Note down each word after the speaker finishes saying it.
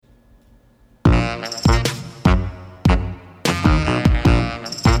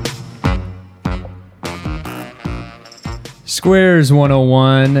Squares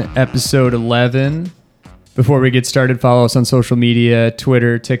 101, episode 11. Before we get started, follow us on social media,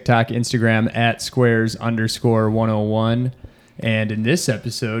 Twitter, TikTok, Instagram, at squares_101. And in this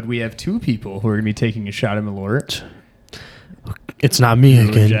episode, we have two people who are going to be taking a shot at Malort. It's not me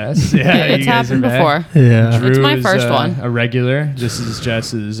again. Jess. Yeah, It's happened before. Yeah. Drew It's my is, first one. A regular. This is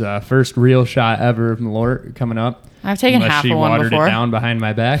Jess's first real shot ever of Malort coming up. I've taken Unless half she of one watered before. it down behind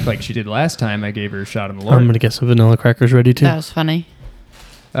my back like she did last time I gave her a shot of Malort. I'm going to get some vanilla crackers ready too. That was funny.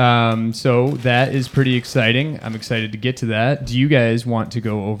 So that is pretty exciting. I'm excited to get to that. Do you guys want to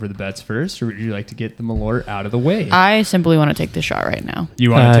go over the bets first, or would you like to get the Malort out of the way? I simply want to take the shot right now. You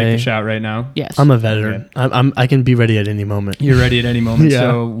want to take the shot right now? Yes. I'm a veteran. I can be ready at any moment. You're ready at any moment. Yeah.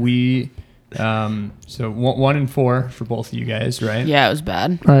 So we, so 1 and 4 for both of you guys, right? Yeah, it was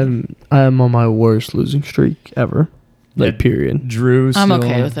bad. I'm on my worst losing streak ever. Like, Yeah. period. Drew, I'm still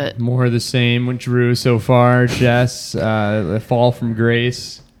okay with it. More of the same with Drew so far. Jess, a fall from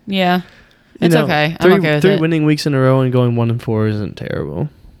grace. Yeah. It's okay. Three, I'm okay with three it. winning weeks in a row and going 1 and 4 isn't terrible.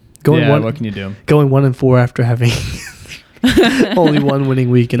 What can you do? Going 1 and 4 after having only one winning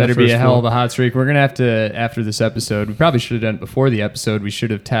week in Better the first be a hell of four. a hot streak. We're going to have to, after this episode, we probably should have done it before the episode. We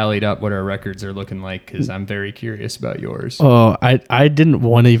should have tallied up what our records are looking like because I'm very curious about yours. Oh, I didn't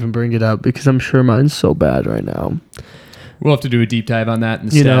want to even bring it up because I'm sure mine's so bad right now. We'll have to do a deep dive on that in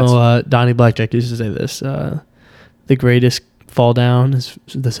the You stats. know, Donnie Blackjack used to say this: the greatest fall down is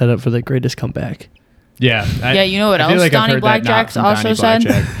the setup for the greatest comeback. Yeah. Yeah, you know what I feel else like I've Donnie heard that not Blackjack's from also Donnie said?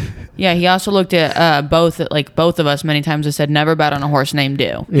 Blackjack. Yeah, he also looked at both of us many times and said, never bet on a horse named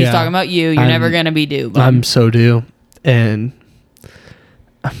Do. He's Yeah. talking about you. You're never going to be Do. bud. I'm so due, and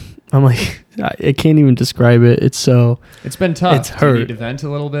I'm like, I can't even describe it. It's so It's been tough. It's Do you hurt. need to vent a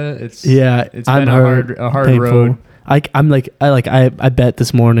little bit. It's yeah. It's I'm been hurt, a hard painful. road. I bet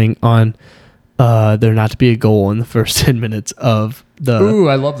this morning on there not to be a goal in the first 10 minutes of the. Ooh,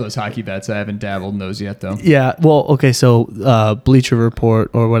 I love those hockey bets. I haven't dabbled in those yet though. Yeah. Well, okay. So Bleacher Report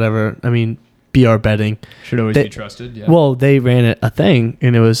or whatever. I mean, BR betting. Should always They- be trusted. Yeah. Well, they ran a thing,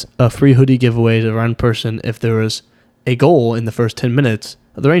 and it was a free hoodie giveaway to run person if there was a goal in the first 10 minutes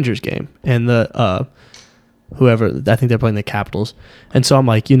of the Rangers game, and the whoever, I think they're playing the Capitals, and so I'm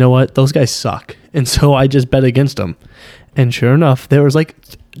like, you know what, those guys suck, and so I just bet against them, and sure enough, there was like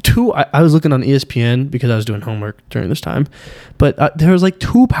two. I was looking on ESPN because I was doing homework during this time, but there was like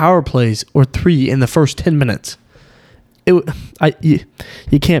 2 power plays or 3 in the first 10 minutes.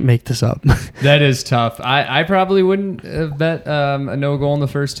 You can't make this up. That is tough. I probably wouldn't have bet a no goal in the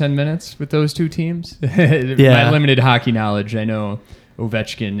first 10 minutes with those two teams. Yeah. My limited hockey knowledge, I know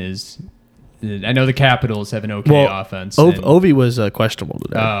Ovechkin is. I know the Capitals have an okay offense. and- Ovi was questionable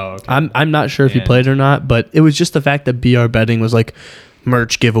today. Oh, okay. I'm not sure if he And- played or not, but it was just the fact that BR betting was like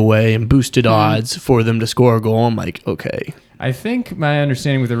merch giveaway and boosted odds for them to score a goal. I'm like, okay. I think my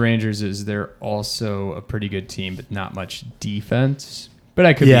understanding with the Rangers is they're also a pretty good team, but not much defense. But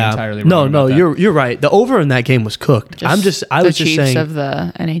I could be entirely wrong. No, about that. you're right. The over in that game was cooked. I was just Chiefs saying. of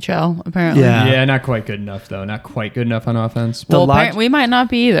the NHL, apparently. Yeah. Yeah, not quite good enough though. Not quite good enough on offense. The Well, log- we might not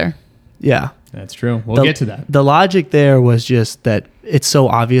be either. Yeah. That's true. We'll get to that. The logic there was just that it's so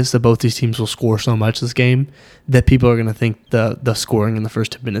obvious that both these teams will score so much this game that people are going to think the scoring in the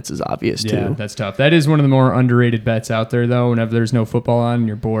first 10 minutes is obvious Yeah, too. that's tough. That is one of the more underrated bets out there, though. Whenever there's no football on and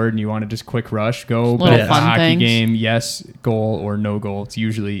you're bored and you want to just quick rush, go Little bet a fun hockey things. game. Yes, goal or no goal. It's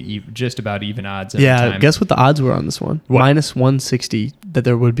usually just about even odds every Yeah, time. guess what the odds were on this one? What? Minus 160 that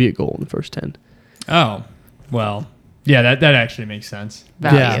there would be a goal in the first 10. Oh, well, yeah, that actually makes sense.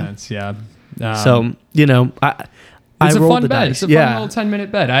 Value. Makes sense, yeah. So, you know, it's I a rolled fun the bet. dice. It's a fun little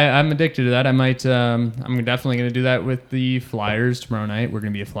 10-minute bet. I'm addicted to that. I might. I'm definitely going to do that with the Flyers tomorrow night. We're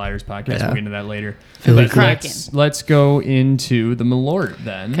going to be a Flyers podcast. Yeah. We'll get into that later. Philly But Kraken. let's go into the Malort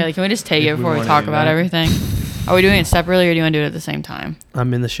then. Okay, can we just take If it we before we wanna talk do about that. everything? Are we doing it separately or do you want to do it at the same time?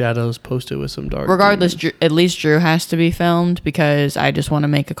 I'm in the shadows, posted with some dark. Regardless, demons. Drew, at least Drew has to be filmed because I just want to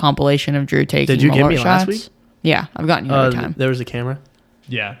make a compilation of Drew taking Did you give Malort me shots. last week? Yeah, I've gotten you every time. There was a camera.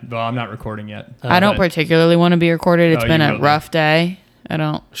 Yeah, well, I'm not recording yet. I don't but- particularly want to be recorded. It's Oh, been you a will be. rough day. I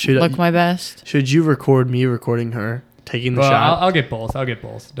don't look my best. Should you record me recording her taking the Well, shot? I'll get both.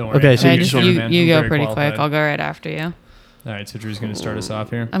 Don't worry. Okay, so Okay, you just just you, man. you I'm go very pretty qualified. quick. I'll go right after you. All right, so Drew's going to start us off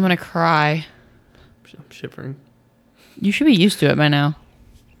here. I'm going to cry. I'm shivering. You should be used to it by now.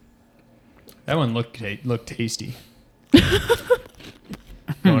 That one looked tasty.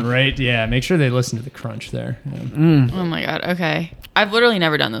 Going right, yeah. Make sure they listen to the crunch there. Yeah. Oh my God. Okay. I've literally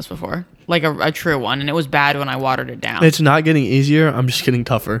never done this before, like a true one, and it was bad when I watered it down. It's not getting easier. I'm just getting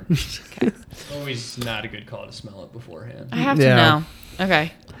tougher. Always not a good call to smell it beforehand. I have to Yeah. know.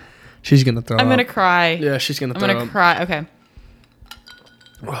 Okay. She's gonna throw. I'm up. gonna cry. Yeah, she's gonna I'm throw. gonna up. cry. Okay.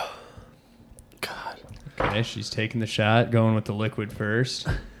 God. Okay, she's taking the shot, going with the liquid first.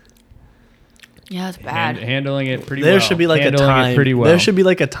 Yeah, it's bad. Handling it pretty There well. should be like a Handling it time. pretty well. There should be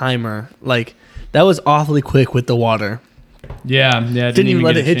like a timer. Like that was awfully quick with the water. Yeah. Didn't even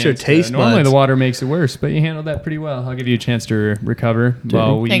let get it a hit your chance to- taste Normally buds. the water makes it worse, but you handled that pretty well. I'll give you a chance to recover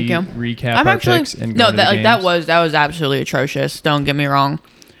while we Thank you. recap I'm our actually picks and no. go to That the like that games. was absolutely atrocious. Don't get me wrong.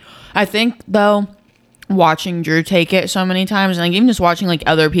 I think though, watching Drew take it so many times, and like even just watching like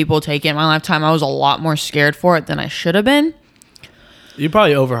other people take it in my lifetime, I was a lot more scared for it than I should have been. You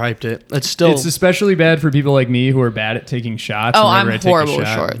probably overhyped it. It's still. It's especially bad for people like me who are bad at taking shots. Oh, whenever I'm I take a horrible with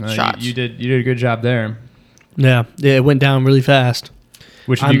shot. shots. You did a good job there. yeah. It went down really fast.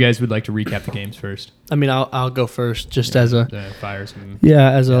 Which of you guys would like to recap the games first? I mean, I'll go first, just as a Fire some.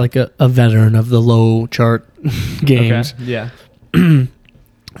 as a veteran of the low chart games. Okay. Yeah.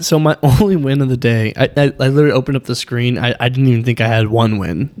 So my only win of the day, I literally opened up the screen. I didn't even think I had one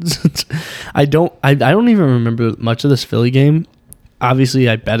win. I don't even remember much of this Philly game. Obviously,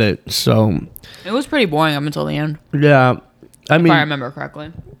 I bet it. So It was pretty boring up until the end, yeah, I if mean, I remember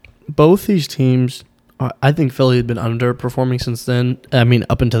correctly. both these teams. I think Philly had been underperforming since then. I mean,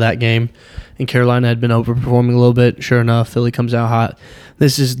 up until that game, and Carolina had been overperforming a little bit. Sure enough, Philly comes out hot.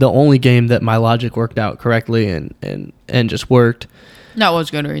 This is the only game that my logic worked out correctly and just worked. That was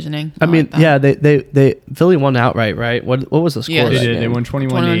good reasoning. I mean, like that. yeah, they Philly won outright, right? What was the score? Yeah, of They that did. They game? won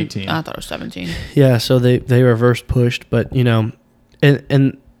 21 to 18. I thought it was 17. Yeah, so they reverse pushed, but you know,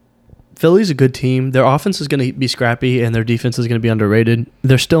 and Philly's a good team. Their offense is going to be scrappy, and their defense is going to be underrated.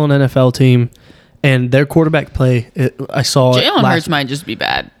 They're still an NFL team, and their quarterback play. I saw it Jalen last. Hurts might just be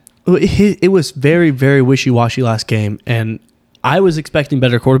bad. It was very very wishy washy last game, and I was expecting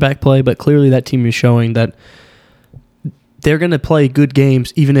better quarterback play, but clearly that team is showing that they're going to play good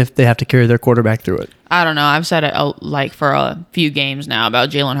games, even if they have to carry their quarterback through it. I don't know. I've said it like for a few games now about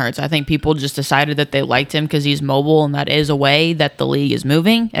Jalen Hurts. I think people just decided that they liked him because he's mobile, and that is a way that the league is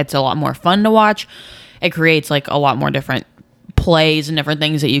moving. It's a lot more fun to watch. It creates like a lot more different plays and different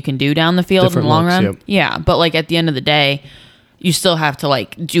things that you can do down the field Different in the long looks, run. yep. Yeah, but like at the end of the day, you still have to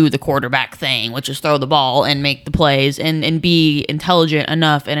like do the quarterback thing, which is throw the ball and make the plays and be intelligent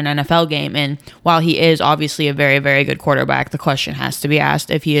enough in an NFL game. And while he is obviously a very, very good quarterback, the question has to be asked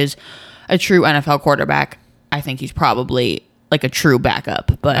if he is a true NFL quarterback. I think he's probably like a true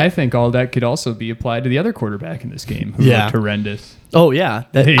backup. But I think all that could also be applied to the other quarterback in this game, who Yeah. looked horrendous. Oh yeah,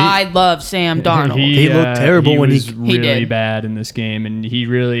 I love Sam Darnold. He looked terrible when he- was He really did. bad in this game, and he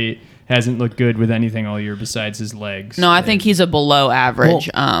really hasn't looked good with anything all year besides his legs. No, I think he's a below average.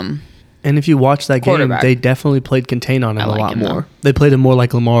 and if you watch that game, Quarterback. they definitely played contain on him I a like lot him, more. though. They played him more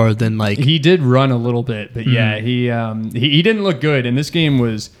like Lamar than like he did run a little bit, but yeah, Mm-hmm. he didn't look good, and this game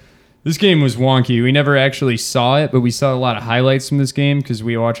was wonky. We never actually saw it, but we saw a lot of highlights from this game because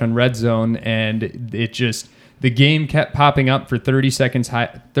we watch on Red Zone, and the game kept popping up for 30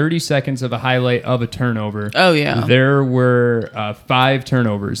 seconds of a highlight of a turnover. Oh, yeah. There were 5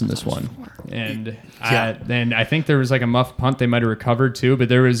 turnovers in this one, and I think there was like a muff punt they might have recovered too, but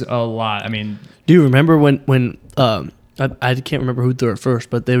there was a lot. I mean, Do you remember when I can't remember who threw it first,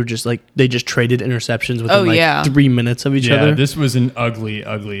 but they were just like they just traded interceptions within Oh, yeah. 3 minutes of each yeah, other. this was an ugly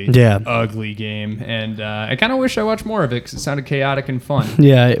game, and I kind of wish I watched more of it because it sounded chaotic and fun.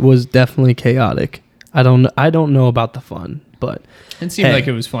 Yeah, it was definitely chaotic. I don't know about the fun, but It seemed Hey. like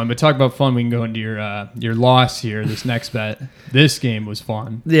it was fun, but talk about fun. We can go into your loss here. This next bet. This game was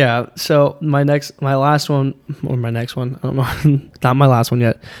fun. yeah. So my last one, I don't know, not my last one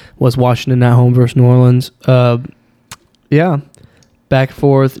yet, was Washington at home versus New Orleans. Yeah, back and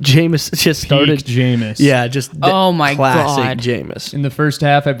forth. Jameis just started. Peak Jameis. Yeah, just Oh my classic God. Jameis. In the first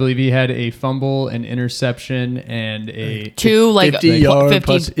half, I believe he had a fumble, an interception, and a 2 like 50 yard 50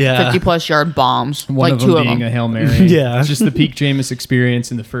 plus- yeah. 50 plus yard bombs. one like of 2 them of being them. a Hail Mary. Yeah. It's just the peak Jameis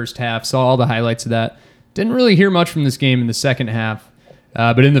experience in the first half. Saw all the highlights of that. Didn't really hear much from this game in the second half.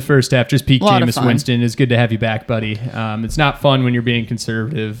 But in the first half, just peak Lot of Jameis fun. Winston. It's good to have you back, buddy. It's not fun when you're being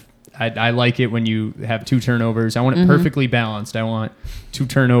conservative. I like it when you have 2 turnovers. I want it perfectly balanced. I want 2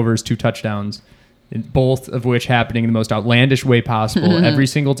 turnovers, 2 touchdowns, and both of which happening in the most outlandish way possible every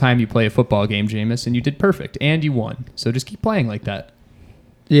single time you play a football game, Jameis. And you did perfect, and you won. So just keep playing like that.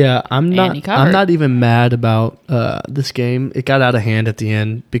 Yeah, I'm And he covered. not even mad about this game. It got out of hand at the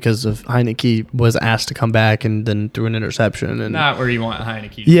end because of Heineke was asked to come back and then threw an interception. And Not where you want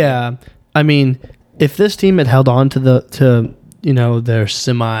Heineke. yeah, I mean, if this team had held on to their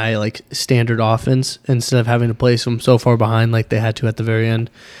semi like standard offense instead of having to place them so far behind like they had to at the very end.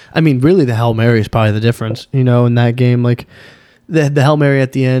 I mean, really, the Hail Mary is probably the difference. In that game, like the Hail Mary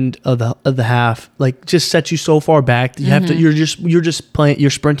at the end of the half, like just sets you so far back that you have to. You're just playing. You're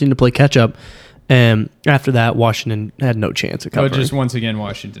sprinting to play catch up. And after that, Washington had no chance of covering. Just once again,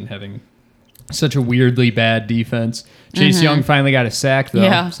 Washington having such a weirdly bad defense. Chase Young finally got a sack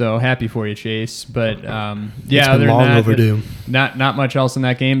though, so happy for you, Chase. But it's other been than long that, overdue. Not much else in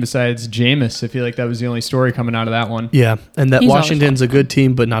that game besides Jameis. I feel like that was the only story coming out of that one. Yeah, and that He's Washington's a good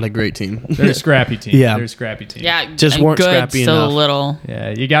team, but not a great team. They're a scrappy team. Yeah. They're a scrappy team. Yeah, Just and weren't good, scrappy still enough. a little. Yeah,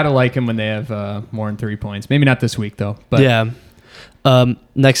 you got to like them when they have more than 3 points. Maybe not this week though. But Yeah.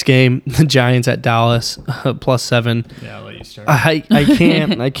 Next game, the Giants at Dallas, +7. yeah, I'll let you start.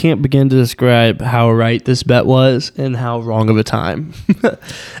 I can't begin to describe how right this bet was and how wrong of a time.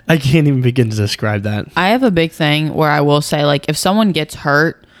 I can't even begin to describe that. I have a big thing where I will say, like, if someone gets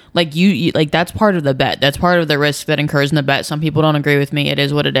hurt, like you like that's part of the bet. That's part of the risk that incurs in the bet. Some people don't agree with me. It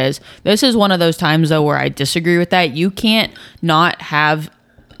is what it is. This is one of those times though where I disagree with that. You can't not have,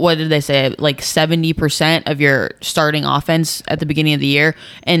 what did they say, like 70% of your starting offense at the beginning of the year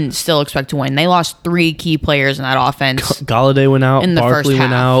and still expect to win. They lost 3 key players in that offense. Galladay went out. In the Barkley first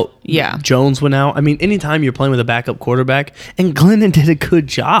went half. out. Yeah. Jones went out. I mean, anytime you're playing with a backup quarterback, and Glennon did a good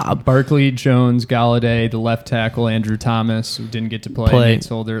job. Barkley, Jones, Galladay, the left tackle, Andrew Thomas, who didn't get to play. Nate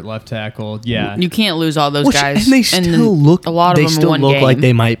Solder at left tackle. Yeah. You can't lose all those guys. And they still look. a lot of they them still won look game. like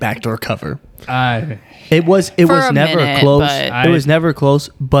they might backdoor cover. It was For a never minute, close. but- It was never close.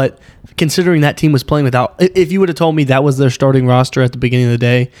 But considering that team was playing without, if you would have told me that was their starting roster at the beginning of the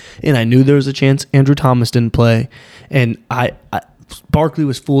day, and I knew there was a chance Andrew Thomas didn't play, and Barkley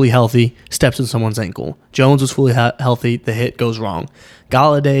was fully healthy, steps in someone's ankle. Jones was fully healthy, the hit goes wrong.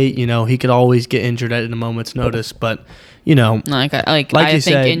 Galladay, he could always get injured at a moment's notice, but I think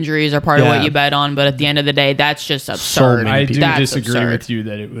said, injuries are part of yeah. what you bet on, but at the end of the day, that's just absurd. many I do That's disagree absurd. with you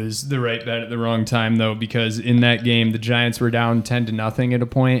that it was the right bet at the wrong time, though, because in that game, the Giants were down 10-0 at a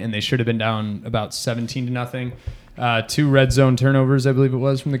point, and they should have been down about 17-0. 2 red zone turnovers, I believe it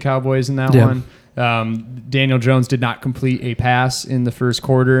was, from the Cowboys in that one. Daniel Jones did not complete a pass in the first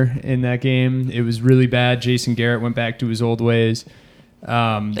quarter in that game. It was really bad. Jason Garrett went back to his old ways.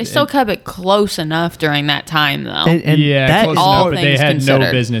 They still kept it close enough during that time, though. And yeah, that close is all enough, but they things had no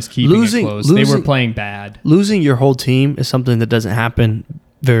considered. business keeping Losing- it close. They were losing- playing bad. losing your whole team is something that doesn't happen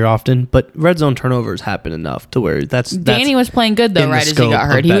very often, but red zone turnovers happen enough to where that's Danny was playing good though, in the right as he scope got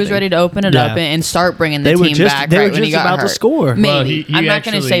of hurt. He was betting. ready to open it up Yeah. and start bringing They the were team just- back they were right when he just got about to hurt. score. Maybe. Well, he I'm not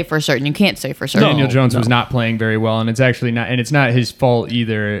going to actually- say for certain. You can't say for certain. Daniel Jones no. was not playing very well, and it's actually not, and it's not his fault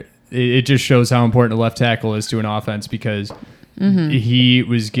either. It just shows how important a left tackle is to an offense because he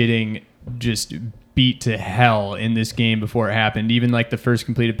was getting just beat to hell in this game before it happened. Even like the first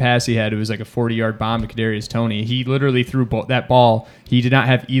completed pass he had, it was like a 40-yard bomb to Kadarius Toney. He literally threw that ball. He did not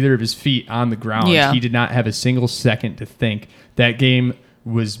have either of his feet on the ground. Yeah. He did not have a single second to think. That game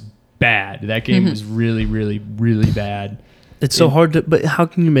was bad. That game was really, really, really bad. It's so hard to, but how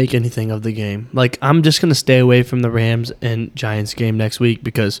can you make anything of the game? Like, I'm just going to stay away from the Rams and Giants game next week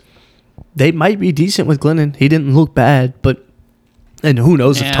because they might be decent with Glennon. He didn't look bad, and who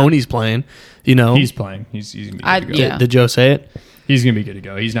knows if Yeah. Tony's playing, He's playing. He's going to be good to go. yeah. Did Joe say it? He's going to be good to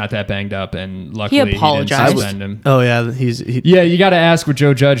go. He's not that banged up, and luckily he apologized. didn't suspend him. Oh, yeah. Yeah, you got to ask with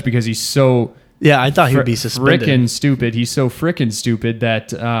Joe Judge because he's so Yeah, I thought he would be suspended. frickin' stupid. He's so frickin' stupid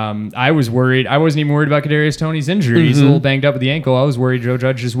that I was worried. I wasn't even worried about Kadarius Toney's injury. He's a little banged up with the ankle. I was worried Joe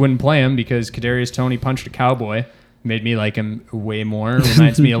Judge just wouldn't play him because Kadarius Toney punched a Cowboy. Made me like him way more.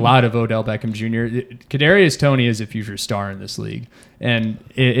 Reminds me a lot of Odell Beckham Jr. Kadarius Toney is a future star in this league, and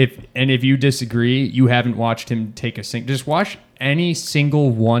if you disagree, you haven't watched him take a just watch any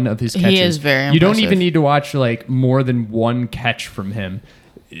single one of his catches. He is very You don't impressive. even need to watch like more than one catch from him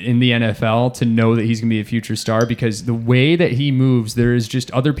in the NFL to know that he's going to be a future star because the way that he moves, there is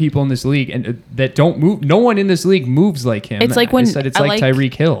just other people in this league and that don't move. No one in this league moves like him. It's like when- I said it's I like like-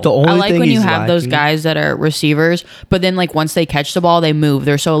 Tyreek Hill. The only I like thing when you he's have those lacking- guys that are receivers, but then like once they catch the ball, they move.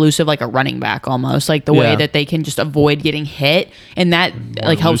 They're so elusive, like a running back almost, like the way Yeah. that they can just avoid getting hit, and that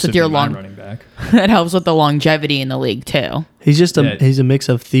like helps with Elusive your than my long. running back. That helps with the longevity in the league too. He's just Yeah. he's a mix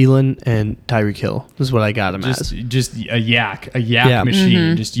of Thielen and Tyreek Hill. This is what I got him as. Just a yak Yeah.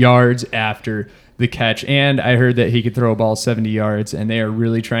 machine, just yards after the catch. And I heard that he could throw a ball 70 yards, and they are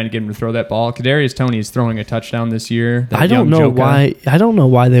really trying to get him to throw that ball. Kadarius Toney is throwing a touchdown this year. That I don't young know Joka. why. I don't know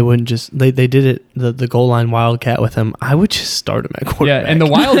why they wouldn't just they did it the goal line wildcat with him. I would just start him at quarterback. Yeah, and the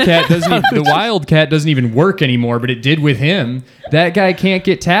Wildcat doesn't even work anymore, but it did with him. That guy can't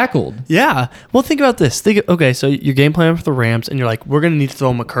get tackled. Yeah. Well, think about this. Okay, so you're game planning for the Rams, and you're like, we're going to need to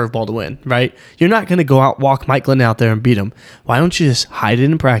throw him a curveball to win, right? You're not going to go out, walk Mike Glennon out there and beat him. Why don't you just hide it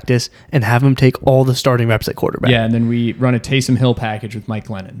in practice and have him take all the starting reps at quarterback? Yeah, and then we run a Taysom Hill package with Mike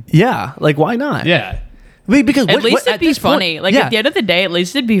Glennon. Yeah. Like, why not? Yeah. Because At least it'd be funny. At the end of the day, at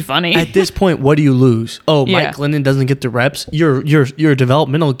least it'd be funny. At this point, what do you lose? Oh, Yeah. Mike Glennon doesn't get the reps. Your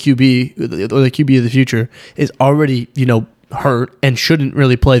developmental QB or the QB of the future is already hurt and shouldn't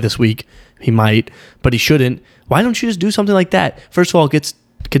really play this week. He might, but he shouldn't. Why don't you just do something like that? First of all, it gets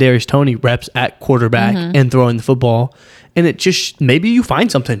Kadarius Toney reps at quarterback and throwing the football, and it just maybe you find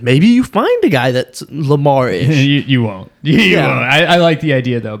something. Maybe you find a guy that's Lamar-ish. You won't. You won't. I like the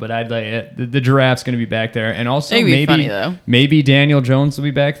idea though, but I'd like it. The giraffe's going to be back there, and also It'd be funny, though. maybe Daniel Jones will be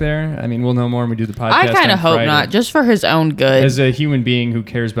back there. I mean, we'll know more when we do the podcast. I kind on of hope Friday. not, just for his own good. As a human being who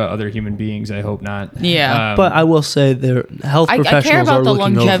cares about other human beings, I hope not. Yeah. But I will say their health I professionals care about are the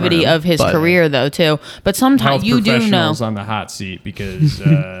looking longevity over him, of his but- career, though, too. But sometimes health you do know. professionals on the hot seat because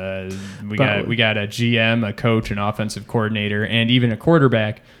we got a GM, a coach, an offensive coordinator, and even a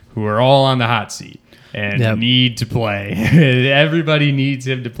quarterback who are all on the hot seat and need to play. Everybody needs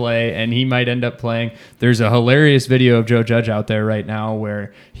him to play, and he might end up playing. There's a hilarious video of Joe Judge out there right now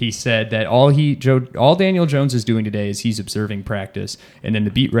where he said that all Daniel Jones is doing today is he's observing practice. And then the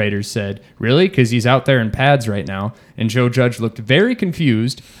beat writers said, really? Because he's out there in pads right now. And Joe Judge looked very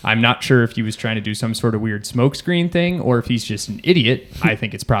confused. I'm not sure if he was trying to do some sort of weird smokescreen thing or if he's just an idiot. I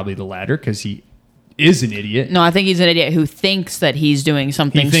think it's probably the latter because he is an idiot. No, I think he's an idiot who thinks that he's doing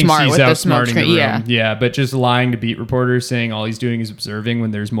something He thinks smart he's with the smoke outsmarting screen. the room. Yeah. Yeah, but just lying to beat reporters, saying all he's doing is observing when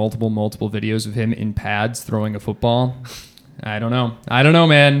there's multiple videos of him in pads throwing a football. I don't know,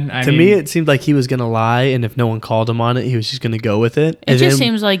 man. To me, it seemed like he was going to lie, and if no one called him on it, he was just going to go with it. It just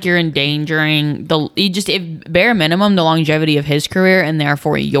seems like you're endangering bare minimum the longevity of his career and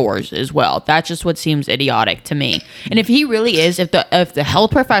therefore yours as well. That's just what seems idiotic to me. And if he really is, if the health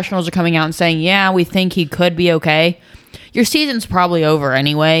professionals are coming out and saying, yeah, we think he could be okay, your season's probably over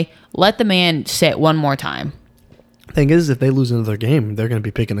anyway. Let the man sit one more time. Thing is, if they lose another game, they're going to be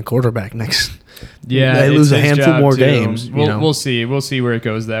picking a quarterback next. Yeah, they it's lose a his handful job, more too. games. We'll see. We'll see where it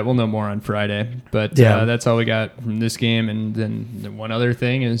goes. We'll know more on Friday. But that's all we got from this game. And then the one other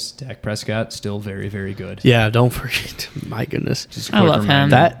thing is Dak Prescott still very, very good. Yeah, don't forget. My goodness, Just a I quick love him.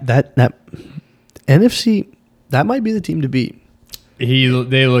 reminder. that NFC, that might be the team to beat.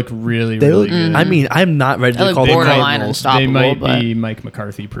 They look really, They really look, good. I mean, I'm not ready They to look call them borderline Cardinals. unstoppable. They might but- be Mike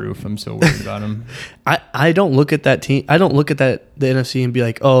McCarthy proof. I'm so worried about him. I don't look at that team. I don't look at the NFC and be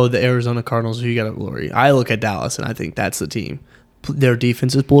like, oh, the Arizona Cardinals, who you got to glory. I look at Dallas and I think that's the team. Their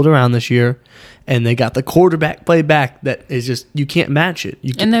defense is pulled around this year, and they got the quarterback play back that is just you can't match it.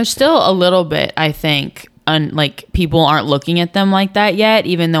 And there's still a little bit, I think, people aren't looking at them like that yet,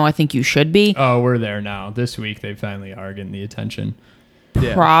 even though I think you should be. Oh, we're there now. This week they finally are getting the attention.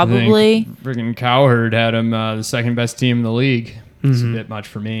 Probably. Freaking Cowherd had him the second best team in the league. It's a bit much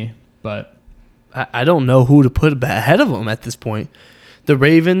for me, but I don't know who to put ahead of them at this point. The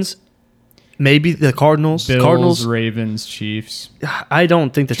Ravens, maybe the Cardinals. Bills, Cardinals. Ravens, Chiefs. I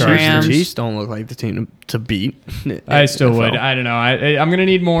don't think the Rams. Chiefs don't look like the team to beat. I still would. NFL. I don't know. I'm going to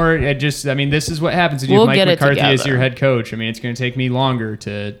need more. This is what happens when you We'll have get Mike it McCarthy as together. your head coach. I mean, it's going to take me longer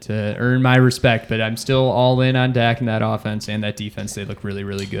to earn my respect, but I'm still all in on Dak and that offense and that defense. They look really,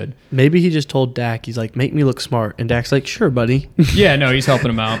 really good. Maybe he just told Dak, he's like, make me look smart. And Dak's like, sure, buddy. Yeah, no, he's helping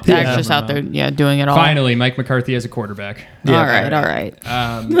him out. Dak's He's just helping out him there, doing it all. Finally, Mike McCarthy as a quarterback. All right.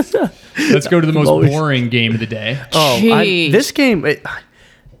 Let's go to the most Always- boring game of the day. Jeez. This game,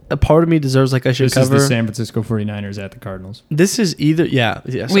 a part of me deserves like I should This is cover. the San Francisco 49ers at the Cardinals. This is either,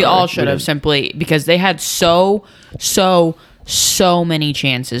 We all should have simply, because they had so many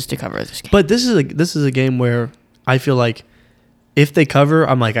chances to cover this game. But this is a game where I feel like if they cover,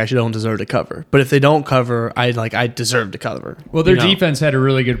 I'm like, I don't deserve to cover. But if they don't cover, I deserve to cover. Well, their You know? defense had a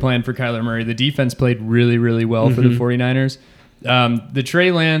really good plan for Kyler Murray. The defense played really, really well for the 49ers. The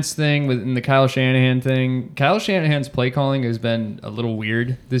Trey Lance thing and the Kyle Shanahan thing. Kyle Shanahan's play calling has been a little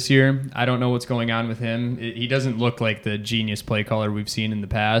weird this year. I don't know what's going on with him. He doesn't look like the genius play caller we've seen in the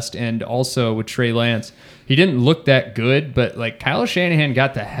past. And also with Trey Lance, he didn't look that good, but like Kyle Shanahan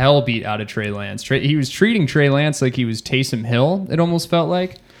got the hell beat out of Trey Lance. He was treating Trey Lance like he was Taysom Hill, it almost felt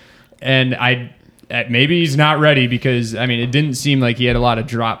like. And maybe he's not ready because, I mean, it didn't seem like he had a lot of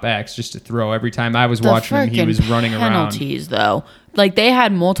dropbacks just to throw. Every time I was watching him, he was running around. Penalties, though. Like, they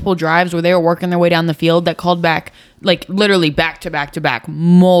had multiple drives where they were working their way down the field that called back like literally back to back to back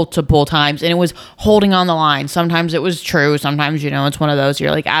multiple times, and it was holding on the line. Sometimes it was true, sometimes it's one of those you're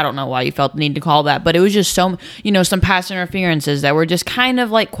like, I don't know why you felt the need to call that, but it was just some pass interferences that were just kind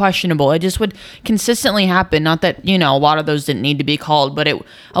of like questionable. It just would consistently happen. Not that a lot of those didn't need to be called, but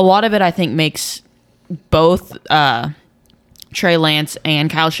a lot of it I think makes both Trey Lance and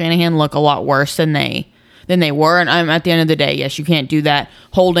Kyle Shanahan look a lot worse than they were. And at the end of the day, yes, you can't do that.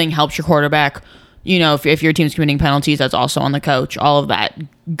 Holding helps your quarterback. If your team's committing penalties, that's also on the coach, all of that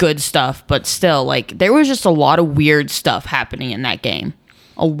good stuff. But still, like, there was just a lot of weird stuff happening in that game.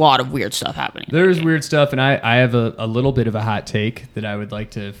 A lot of weird stuff happening. There's weird stuff, and I have a little bit of a hot take that I would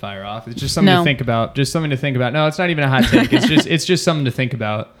like to fire off. It's just something to think about. Just something to think about. No, it's not even a hot take. It's just something to think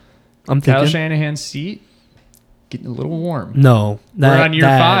about. I'm Kyle thinking. Shanahan's seat getting a little warm. No. We're on year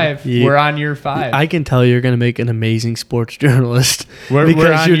 5. Yeah. We're on year 5. I can tell you're going to make an amazing sports journalist. We're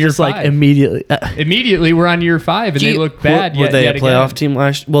because on you're year just 5. like immediately. Immediately, we're on year 5, and they look bad Were yet they a yet playoff again. team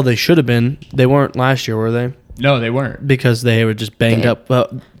last? Well, they should have been. They weren't last year, were they? No, they weren't. Because they were just banged up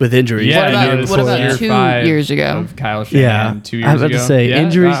with injuries. Yeah, What about year 2 5 years ago? Of Kyle Shanahan, Yeah. 2 years I was ago. about to say, Yeah,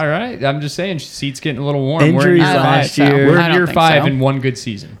 injuries- All right, I'm just saying, seat's getting a little warm. Injuries we're in year last 5. year- We're I in don't year think 5 so. and one good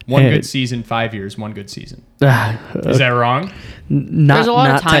season. One Hey. good season, 5 years, one good season. Ah, Is that wrong? Not, There's a lot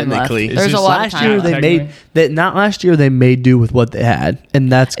of not time left. technically. There's It's a just lot of Last time year left. they Technically. made that. Not last year they made do with what they had, and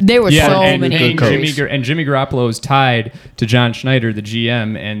that's There were so and, many and injuries. Jimmy Garoppolo is tied to John Schneider, the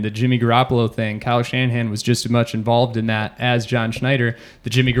GM, and the Jimmy Garoppolo thing. Kyle Shanahan was just as much involved in that as John Schneider. The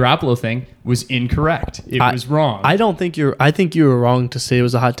Jimmy Garoppolo thing was incorrect. It was wrong. I don't think you're. I think you were wrong to say it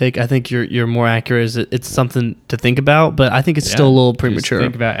was a hot take. I think you're more accurate. Is it's something to think about, but I think it's still a little Just premature.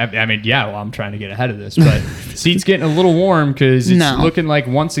 think about. I mean, yeah. Well, I'm trying to get ahead of this, but seat's getting a little warm because it's No. looking like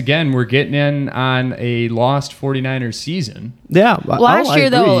once again we're getting in on a lost 49ers season. Yeah, Last year,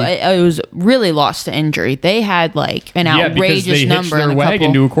 though, agree. it was really lost to injury. They had like an Yeah, because outrageous they hitched number their in a wagon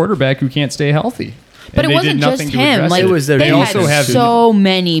couple. to a quarterback who can't stay healthy. But And it they did wasn't just nothing to him. address Like It was their they defense. had also have so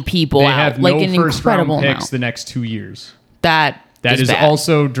many people They out, have like no an first round incredible picks amount. the next 2 years. That That is bad.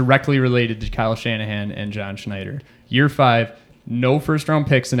 also directly related to Kyle Shanahan and John Schneider. Year 5, no first round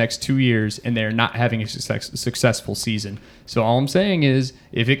picks the next 2 years, and they're not having a successful season. So all I'm saying is,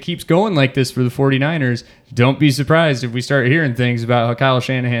 if it keeps going like this for the 49ers, don't be surprised if we start hearing things about how Kyle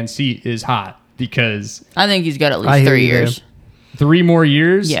Shanahan's seat is hot, because I think he's got at I least hear 3 you there. years 3 more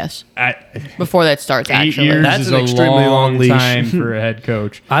years? Yes. At before that starts. 8 Actually, years That's is an a extremely long leash. time for a head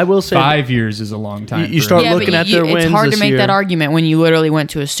coach. I will say 5 years is a long time. You for start a head looking but at their it's wins hard to this make year. that argument when you literally went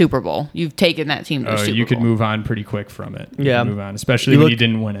to a Super Bowl. You've taken that team to a Super you could Bowl. move on pretty quick from it. You Yeah. could move on, especially You when look- you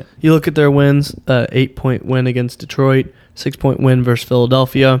didn't win it. You look at their wins: 8-point win against Detroit, 6-point win versus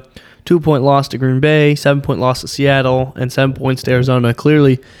Philadelphia, 2-point loss to Green Bay, 7-point loss to Seattle, and 7 points to Arizona.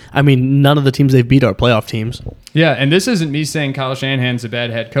 Clearly, I mean, none of the teams they've beat are playoff teams. Yeah, and this isn't me saying Kyle Shanahan's a bad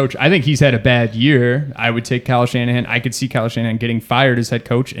head coach. I think he's had a bad year. I would take Kyle Shanahan. I could see Kyle Shanahan getting fired as head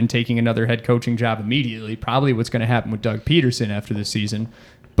coach and taking another head coaching job immediately. Probably what's going to happen with Doug Peterson after this season.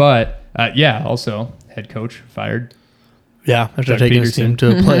 But, yeah, also head coach fired. Yeah, after Doug taking his team to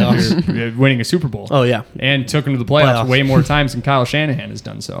the playoffs. You're winning a Super Bowl. Oh yeah, And took him to the playoffs Playoffs. way more times than Kyle Shanahan has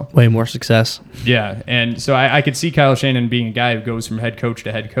done so. way more success. Yeah, and so I could see Kyle Shanahan being a guy who goes from head coach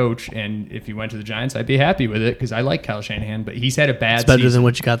to head coach, and if he went to the Giants, I'd be happy with it because I like Kyle Shanahan, but he's had a bad It's better season. than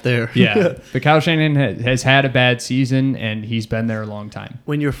what you got there. Yeah, but Kyle Shanahan has had a bad season, and he's been there a long time.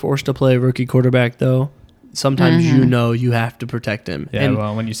 When you're forced to play a rookie quarterback, though, sometimes you know you have to protect him. Yeah, and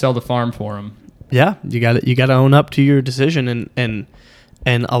well, when you sell the farm for him, yeah, you got to own up to your decision. And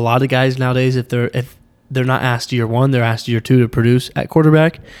a lot of guys nowadays, if they're not asked year 1, they're asked year 2 to produce at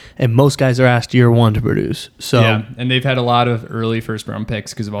quarterback, and most guys are asked year 1 to produce. So yeah, and they've had a lot of early first-round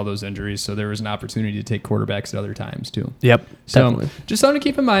picks because of all those injuries, so there was an opportunity to take quarterbacks at other times too. yep, So definitely. just something to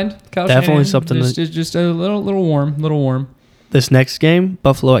keep in mind. Kyle Definitely Shanahan, something just a little warm. This next game,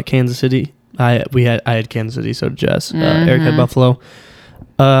 Buffalo at Kansas City. I had Kansas City, so did Jess. Eric had Buffalo.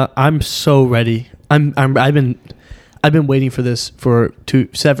 I'm so ready. I've been waiting for this ever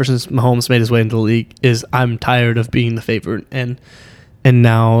since Mahomes made his way into the league. I'm tired of being the favorite, and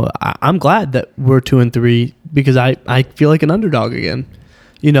now I'm glad that we're 2-3 because I feel like an underdog again.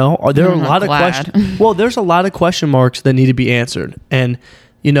 You know, there are a I'm lot of glad. questions. Well, there's a lot of question marks that need to be answered, and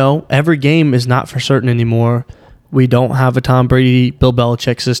you know, every game is not for certain anymore. We don't have a Tom Brady, Bill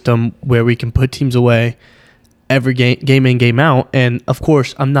Belichick system where we can put teams away every game in, game out. And of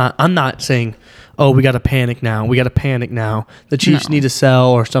course, I'm not saying, oh, we got to panic now. The Chiefs need to sell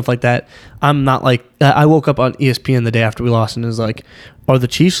or stuff like that. I'm not like, I woke up on ESPN the day after we lost and it was like, are the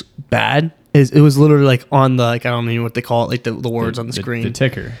Chiefs bad? It was literally like on the, like, I don't know what they call it, like the words on the screen. The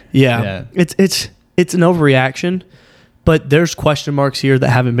ticker. Yeah. it's an overreaction, but there's question marks here that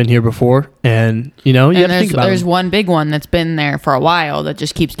haven't been here before, and you have to think about there's them. one big one that's been there for a while that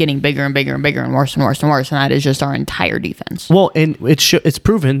just keeps getting bigger and bigger and bigger and worse and worse and worse, and that is just our entire defense. Well, and it's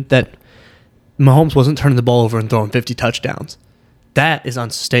proven that Mahomes wasn't turning the ball over and throwing 50 touchdowns. That is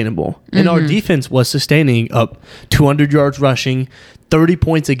unsustainable. And our defense was sustaining up 200 yards rushing, 30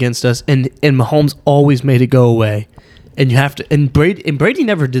 points against us, and Mahomes always made it go away. And you have to, and Brady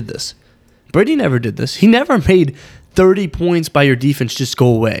never did this. Brady never did this. He never made 30 points by your defense just go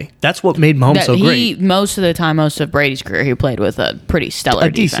away. That's what made Mahomes so great. Most of the time, most of Brady's career, he played with a pretty stellar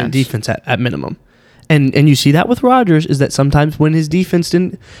defense. Decent defense at minimum. And you see that with Rodgers is that sometimes when his defense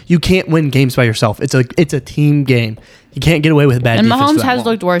didn't, you can't win games by yourself. It's a team game. You can't get away with bad defense. And Mahomes has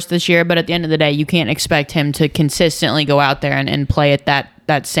looked worse this year, but at the end of the day, you can't expect him to consistently go out there and play at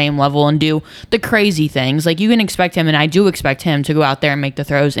that same level and do the crazy things. Like, you can expect him, and I do expect him to go out there and make the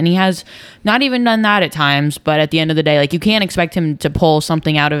throws, and he has not even done that at times. But at the end of the day, like, you can't expect him to pull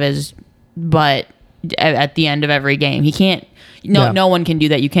something out of his butt at the end of every game. He can't. No one can do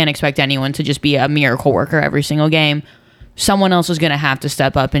that. You can't expect anyone to just be a miracle worker every single game. Someone else is going to have to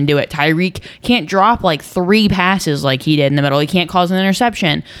step up and do it. Tyreek can't drop like 3 passes like he did in the middle. He can't cause an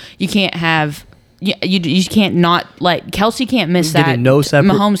interception. You can't have... You can't not... Like, Kelsey can't miss that.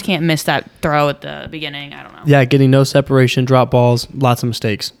 Mahomes can't miss that throw at the beginning. I don't know. Yeah, getting no separation, drop balls, lots of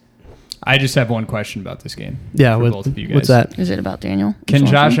mistakes. I just have one question about this game. Yeah, for both of you guys. What's that? Is it about Daniel? Can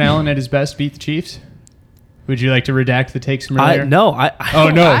Josh Allen at his best beat the Chiefs? Would you like to redact the takes from earlier? No. Oh,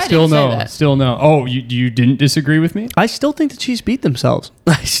 no. Still no. Still no. Oh, you didn't disagree with me? I still think the Chiefs beat themselves.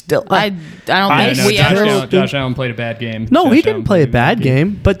 I don't think we ever... Josh Allen played a bad game. No, he didn't play a bad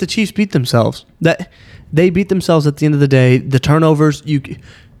game, but the Chiefs beat themselves. They beat themselves at the end of the day. The turnovers,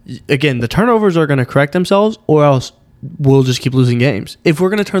 the turnovers are going to correct themselves, or else we'll just keep losing games. If we're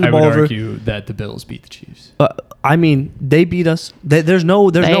going to turn the ball over... I would argue that the Bills beat the Chiefs. I mean, they beat us. There's no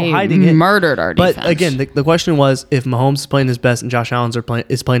hiding it. Murdered our defense. But again, the question was, if Mahomes is playing his best and Josh Allen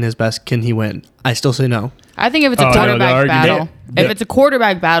is playing his best, can he win? I still say no. I think if it's a quarterback battle, if it's a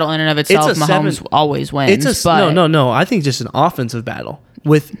quarterback battle in and of itself, Mahomes always wins. No. I think just an offensive battle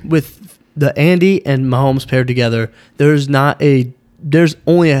with the Andy and Mahomes paired together. There's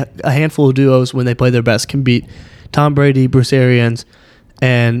only a handful of duos when they play their best can beat Tom Brady, Bruce Arians,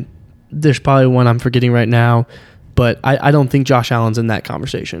 and there's probably one I'm forgetting right now. But I don't think Josh Allen's in that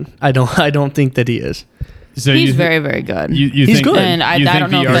conversation. I don't think that he is. So he's very, very good. He's think, good. And I don't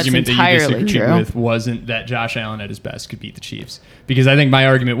know if that's entirely true. With wasn't that Josh Allen at his best could beat the Chiefs. Because I think my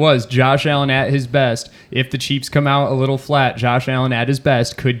argument was Josh Allen at his best, if the Chiefs come out a little flat, Josh Allen at his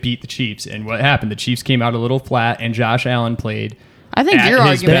best could beat the Chiefs. And what happened? The Chiefs came out a little flat, and Josh Allen played... I think your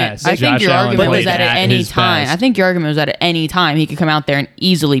argument was that at any time. I think your argument was that at any time he could come out there and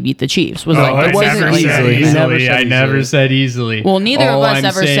easily beat the Chiefs. It wasn't easily. I never said easily. Well, neither of us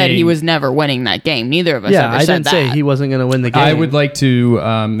ever said he was never winning that game. Neither of us ever said that. I didn't say he wasn't going to win the game. I would like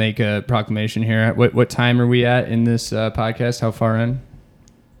to make a proclamation here. What time are we at in this podcast? How far in?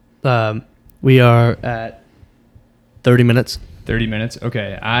 We are at 30 minutes. 30 minutes.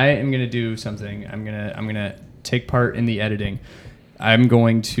 Okay. I am going to do something. I'm going to take part in the editing. I'm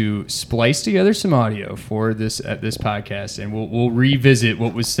going to splice together some audio for this podcast, and we'll revisit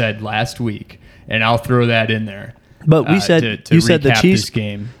what was said last week, and I'll throw that in there. But we said you said the Chiefs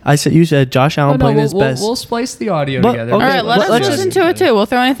game. You said Josh Allen playing his best. We'll splice the audio together. Okay, all right, let's listen to it too. We'll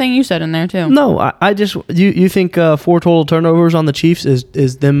throw anything you said in there too. No, I just you think 4 total turnovers on the Chiefs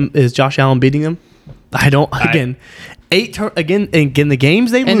is Josh Allen beating them? I don't. Again, the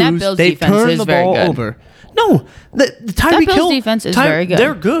games they lose, they turn the ball over. No, the Tyreek Hill defense is very good.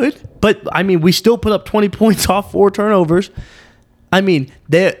 They're good, but I mean, we still put up 20 points off 4 turnovers. I mean,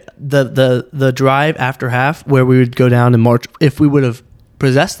 the drive after half where we would go down and march. If we would have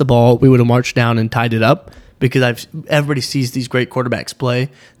possessed the ball, we would have marched down and tied it up because everybody sees these great quarterbacks play.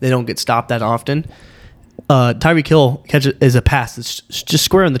 They don't get stopped that often. Tyreek Hill is a pass that's just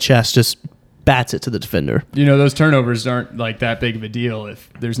square in the chest, just bats it to the defender. Those turnovers aren't like that big of a deal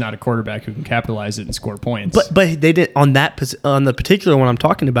if there's not a quarterback who can capitalize it and score points. But they did on the particular one I'm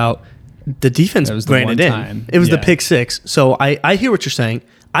talking about. The defense ran it in. It was the pick 6. So I hear what you're saying.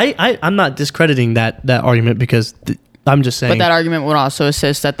 I'm not discrediting that argument because I'm just saying. But that argument would also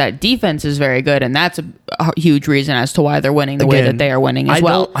assist that defense is very good, and that's a huge reason as to why they're winning the way that they are winning as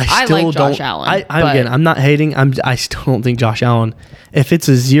well. I like Josh Allen. I'm not hating. I still don't think Josh Allen. If it's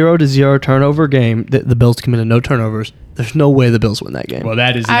a 0-0 turnover game, the Bills committed no turnovers. There's no way the Bills win that game. Well,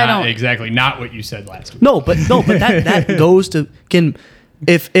 that is not exactly not what you said last week. No, but that goes to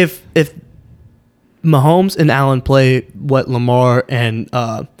if Mahomes and Allen play what Lamar and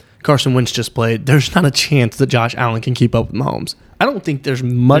Carson Wentz just played. There's not a chance that Josh Allen can keep up with Mahomes. I don't think there's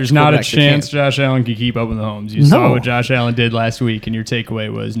much. There's not a quarterback that chance can. Josh Allen could keep up with Mahomes. You saw what Josh Allen did last week, and your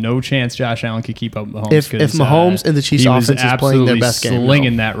takeaway was no chance Josh Allen could keep up with Mahomes. If Mahomes and the Chiefs he was offense is playing their best game,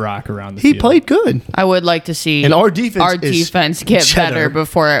 slinging that rock around the He field. played good. I would like to see And our defense get cheddar. better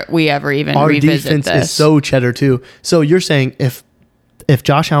before we ever even Our revisit defense this. is so cheddar too. So you're saying if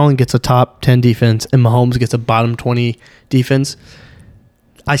Josh Allen gets a top 10 defense and Mahomes gets a bottom 20 defense,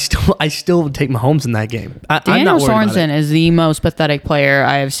 I still would take Mahomes in that game. I'm Daniel not worried about Sorensen it. is the most pathetic player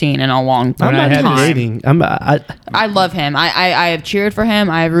I have seen in a long I'm time. not even hating. I love him. I have cheered for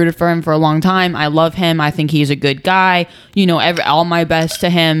him. I have rooted for him for a long time. I love him. I think he's a good guy. All my best to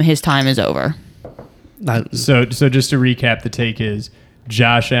him. His time is over. So just to recap, the take is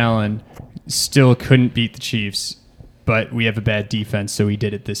Josh Allen still couldn't beat the Chiefs, but we have a bad defense, so he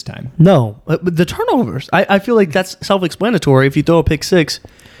did it this time. No, but the turnovers. I feel like that's self-explanatory. If you throw a pick six,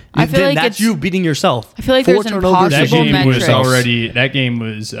 I feel like that's it's- you beating yourself. I feel like 4 there's turnovers. That impossible game was metrics. That game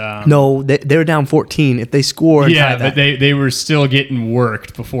was. No, they were down 14. If they score, and Yeah, tie but that, they were still getting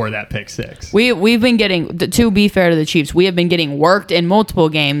worked before that pick six. We've been getting, to be fair to the Chiefs, we have been getting worked in multiple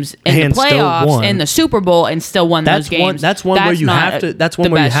games in And the still playoffs, won. in the Super Bowl, and still won those games. That's one where you not have to. That's one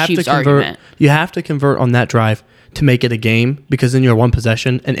the where you best have to Chiefs convert. argument. You have to convert on that drive to make it a game, because then you're one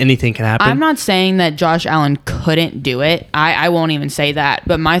possession and anything can happen. I'm not saying that Josh Allen couldn't do it. I won't even say that.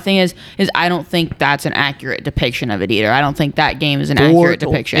 But my thing is I don't think that's an accurate depiction of it either. I don't think that game is an accurate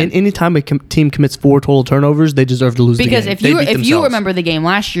depiction. And anytime a team commits 4 total turnovers, they deserve to lose Because the game. if you remember the game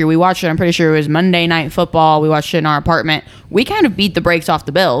last year, we watched it. I'm pretty sure it was Monday Night Football. We watched it in our apartment. We kind of beat the brakes off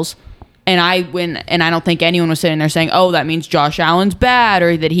the Bills. And I don't think anyone was sitting there saying, "Oh, that means Josh Allen's bad,"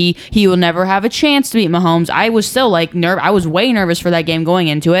 or that he will never have a chance to beat Mahomes. I was still like I was way nervous for that game going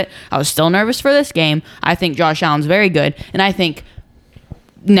into it. I was still nervous for this game. I think Josh Allen's very good, and I think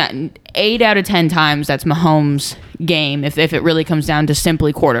 8 out of 10 times that's Mahomes' game if it really comes down to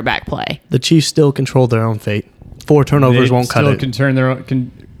simply quarterback play. the Chiefs still control their own fate. 4 turnovers won't cut still it. can turn their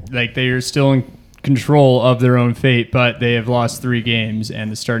own, they are still in control of their own fate, but they have lost 3 games,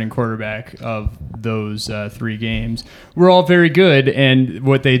 and the starting quarterback of those 3 games were all very good. And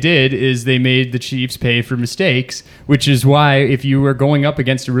what they did is they made the Chiefs pay for mistakes, which is why if you are going up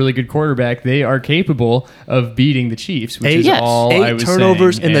against a really good quarterback, they are capable of beating the Chiefs, which is all I 8 was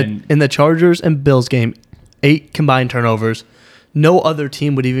turnovers saying. in the Chargers and Bills game. 8 combined turnovers. No other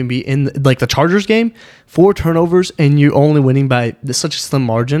team would even be in the Chargers game. 4 turnovers and you're only winning by such a slim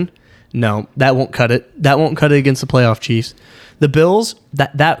margin. No, that won't cut it. That won't cut it against the playoff Chiefs. The Bills,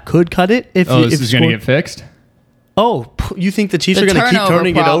 that could cut it if this is going to get fixed. Oh, you think the Chiefs The are going to keep turnover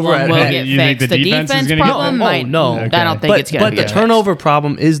turning it over problem at will home? get You think fixed. the The defense is defense gonna get problem fixed? might. No. I don't think it's going to But be the fixed. turnover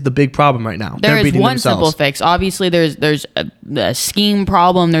problem is the big problem right now. There They're is beating one themselves. simple fix. Obviously, there's a scheme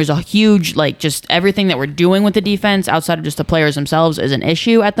problem. There's a huge, just everything that we're doing with the defense outside of just the players themselves is an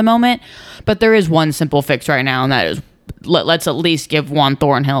issue at the moment. But there is one simple fix right now, and that is let's at least give Juan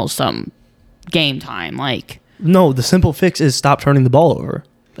Thornhill some game time. No, the simple fix is stop turning the ball over.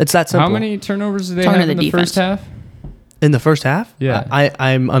 It's that simple. How many turnovers did they Turn have of the in the defense. first half? in the first half? Yeah.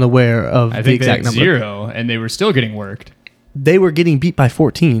 I'm unaware of I the think they exact had number. 0, and they were still getting worked. They were getting beat by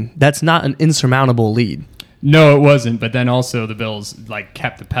 14. That's not an insurmountable lead. No, it wasn't. But then also the Bills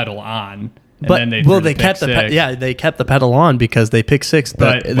kept the pedal on, and But then they threw the kept pick the six. they kept the pedal on because they picked 6.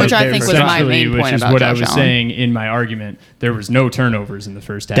 But Which I think was my essentially, main which point is about what I Josh was Allen. saying in my argument. There was no turnovers in the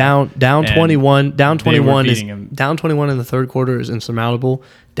first half. down And 21. Down they were 21 is beating 'em. down 21 in the third quarter is insurmountable.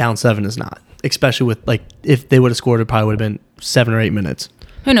 Down 7 is not. Especially with if they would have scored, it probably would have been 7 or 8 minutes.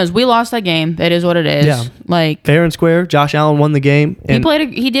 Who knows? We lost that game. That is what it is. Yeah. Fair and square. Josh Allen won the game. And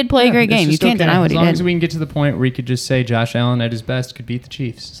He did play a great It's game. You just can't okay. deny what he As long did. as we can get to the point where we could just say Josh Allen at his best could beat the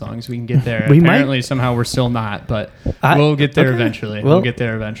Chiefs. As long as we can get there. We might. Apparently, somehow we're still not, but I- we'll get there okay. eventually. Well- We'll get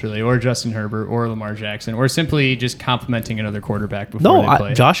there eventually. Or Justin Herbert or Lamar Jackson. Or simply just complimenting another quarterback before they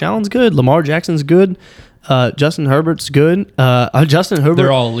play. Josh Allen's good. Lamar Jackson's good. Justin Herbert's good. Justin Herbert.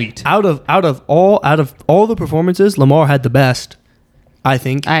 They're all elite. Out of all the performances, Lamar had the best. I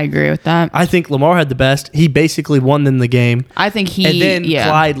think. I agree with that. I think Lamar had the best. He basically won them the game. I think And then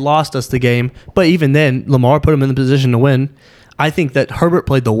Clyde lost us the game. But even then, Lamar put him in the position to win. I think that Herbert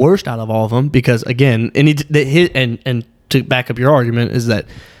played the worst out of all of them because, again, and to back up your argument is that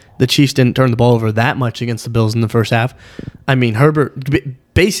the Chiefs didn't turn the ball over that much against the Bills in the first half. I mean, Herbert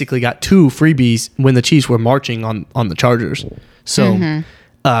basically got 2 freebies when the Chiefs were marching on the Chargers. So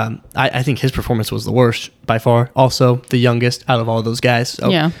I think his performance was the worst by far. Also, the youngest out of all those guys. So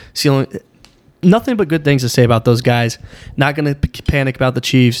Yeah. nothing but good things to say about those guys. Not going to panic about the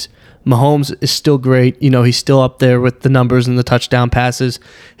Chiefs. Mahomes is still great. He's still up there with the numbers and the touchdown passes.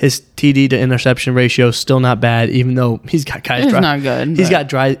 His TD to interception ratio is still not bad, even though he's got guys. It's not good. He's got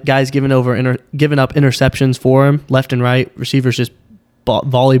guys giving up interceptions for him left and right. Receivers just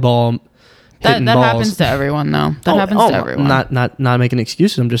volleyball. That happens to everyone, though. That happens to everyone. Not making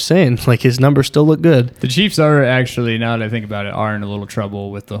excuses. I'm just saying, like, his numbers still look good. The Chiefs are actually, now that I think about it, are in a little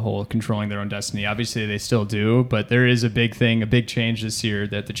trouble with the whole controlling their own destiny. Obviously, they still do, but there is a big change this year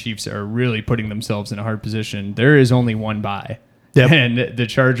that the Chiefs are really putting themselves in a hard position. There is only one bye. Yep. And the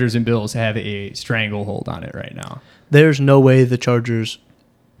Chargers and Bills have a stranglehold on it right now. There's no way the Chargers...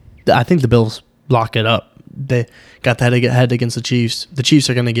 I think the Bills lock it up. They got the head against the Chiefs. The Chiefs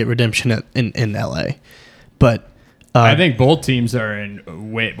are going to get redemption in LA. But I think both teams are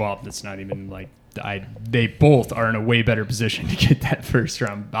in way... Well, that's not even like... They both are in a way better position to get that first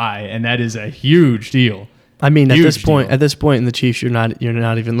round bye, and that is a huge deal. I mean, at this point in the Chiefs, you're not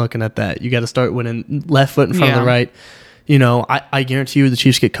even looking at that. You got to start winning left foot in front of the right. I guarantee you the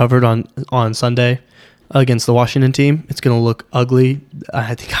Chiefs get covered on Sunday against the Washington team. It's going to look ugly.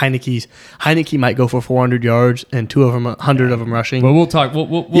 I think Heineke might go for 400 yards and 100 of them rushing. Well, we'll talk.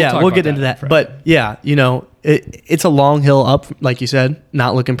 We'll get into that. But yeah, it's a long hill up, like you said,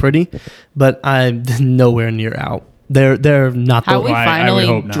 not looking pretty. But I'm nowhere near out. They're not. How we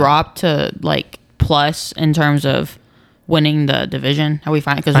finally dropped to like plus in terms of winning the division? How we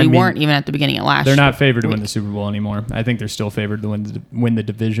find because we weren't even at the beginning of last. They're not favored to win the Super Bowl anymore. I think they're still favored to win the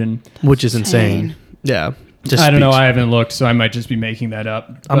division, which is insane. Yeah. I don't know. I haven't looked, so I might just be making that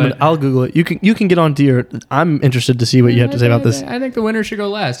up. I'll Google it. You can get onto your. I'm interested to see what you have to say about this. I think the winner should go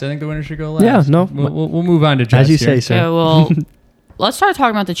last. Yeah, no. We'll move on to Jess as you here. say, sir. Yeah, well, let's start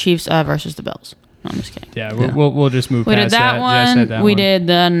talking about the Chiefs versus the Bills. No, I'm just kidding. Yeah, we'll just move. We past did that one. Jess We did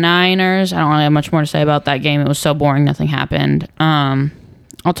the Niners. I don't really have much more to say about that game. It was so boring. Nothing happened.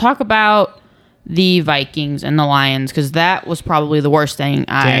 I'll talk about the Vikings and the Lions because that was probably the worst thing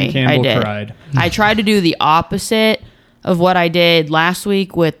I did. Cried. I tried to do the opposite of what I did last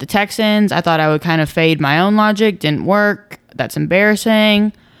week with the Texans. I thought I would kind of fade my own logic. Didn't work. That's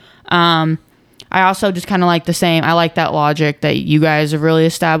embarrassing. I also just kind of like the same. I like that logic that you guys have really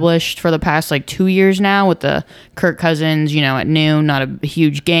established for the past like 2 years now with the Kirk Cousins, at noon, not a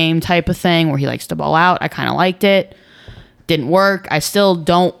huge game type of thing where he likes to ball out. I kind of liked it. Didn't work. I still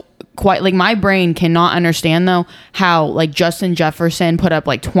don't quite like my brain cannot understand though how like Justin Jefferson put up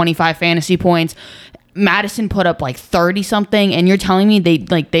like 25 fantasy points, Madison put up like 30 something, and you're telling me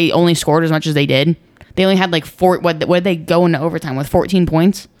they only scored as much as they did. They only had like what did they go into overtime with 14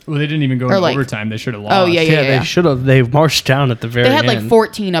 points? Well, they didn't even go into overtime. They should have lost. Oh yeah. They should have. They marched down at the very end. They had like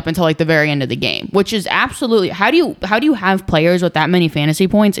 14 up until like the very end of the game, which is absolutely. How do you have players with that many fantasy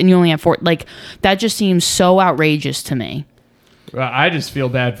points and you only have 4? Like that just seems so outrageous to me. I just feel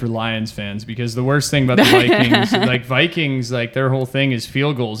bad for Lions fans because the worst thing about the Vikings, their whole thing is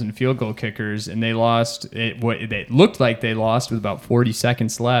field goals and field goal kickers, and they lost. It looked like they lost with about 40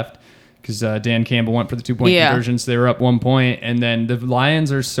 seconds left because Dan Campbell went for the 2-point conversions. They were up 1 point, and then the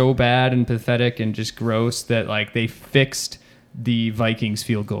Lions are so bad and pathetic and just gross that they fixed the Vikings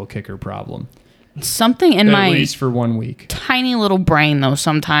field goal kicker problem. Something in my at least for 1 week. Tiny little brain though.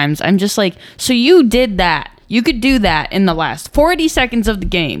 Sometimes I'm just like, so you did that. You could do that in the last 40 seconds of the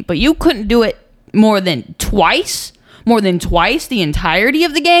game, but you couldn't do it more than twice the entirety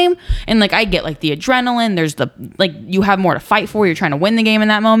of the game. And I get the adrenaline. There's you have more to fight for. You're trying to win the game in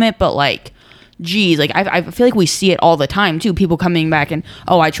that moment. But geez, I feel like we see it all the time too. People coming back and,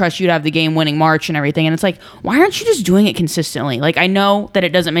 oh, I trust you to have the game winning march and everything. And it's why aren't you just doing it consistently? I know that it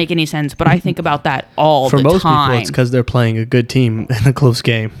doesn't make any sense, but I think about that all the time. For most people, it's because they're playing a good team in a close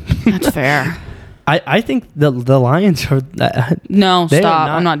game. That's fair. I think the Lions are... No, stop.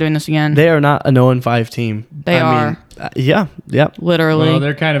 I'm not doing this again. They are not an 0-5 team. They are. Yeah. Literally. Well,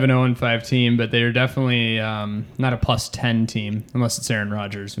 they're kind of an 0-5 team, but they're definitely not a plus 10 team, unless it's Aaron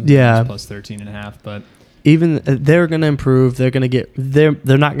Rodgers. Yeah. Plus 13.5, but... Even they're going to improve. They're going to get... They're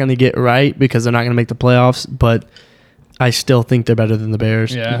not going to get right because they're not going to make the playoffs, but I still think they're better than the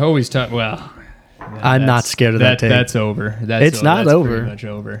Bears. Yeah, I always talk... Well... I'm not scared of that take. That's over. It's not over. Pretty much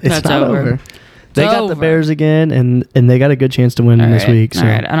over. It's not over. They got the Bears again, and they got a good chance to win this week. So. All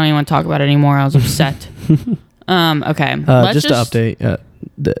right, I don't even want to talk about it anymore. I was upset. Okay. Just to update,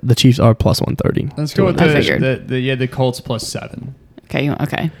 the Chiefs are plus 130. Let's go with the Colts plus 7.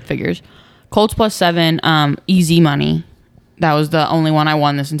 Okay. Figures. Colts plus 7. Easy money. That was the only one I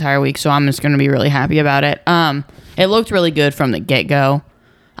won this entire week, so I'm just going to be really happy about it. It looked really good from the get-go.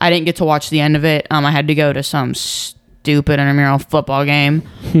 I didn't get to watch the end of it. I had to go to some stupid intramural football game.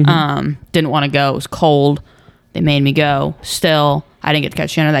 Didn't want to go. It was cold. They made me go. Still, I didn't get to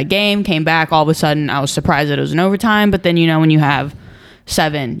catch the end of that game. Came back, all of a sudden, I was surprised that it was in overtime. But then, when you have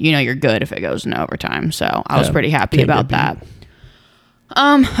 7, you're good if it goes into overtime. So I was pretty happy about that.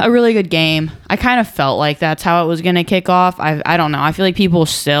 A really good game. I kind of felt like that's how it was going to kick off. I don't know. I feel like people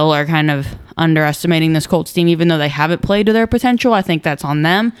still are kind of underestimating this Colts team, even though they haven't played to their potential. I think that's on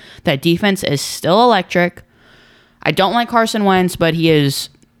them. That defense is still electric. I don't like Carson Wentz, but he is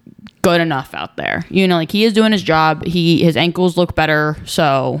good enough out there. He is doing his job. His ankles look better,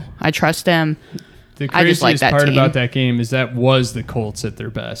 so I trust him. The I just like craziest that part team. about that game is that was the Colts at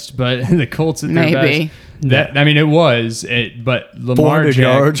their best, but the Colts at their Maybe. best. It was. But Lamar 400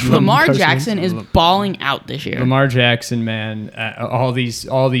 yards from Lamar Carson. Jackson is balling out this year. Lamar Jackson, man, all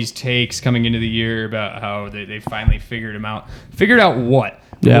these takes coming into the year about how they finally figured him out. Figured out what?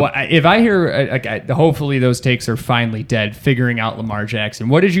 Yeah. If I hear, hopefully those takes are finally dead. Figuring out Lamar Jackson.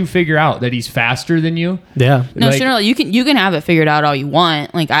 What did you figure out? That he's faster than you? Yeah. No, Like- generally you can have it figured out all you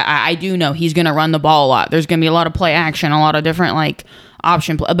want. Like I do know he's gonna run the ball a lot. There's gonna be a lot of play action, a lot of different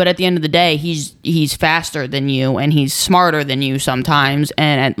option play. But at the end of the day, he's faster than you and he's smarter than you sometimes.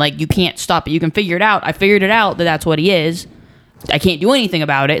 And you can't stop it. You can figure it out. I figured it out that's what he is. I can't do anything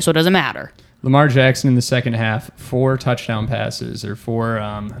about it, so it doesn't matter. Lamar Jackson in the second half, 4 touchdown passes or 4.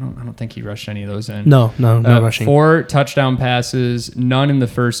 I don't think he rushed any of those in. No rushing. 4 touchdown passes, none in the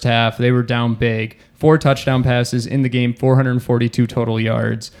first half. They were down big. 4 touchdown passes in the game, 442 total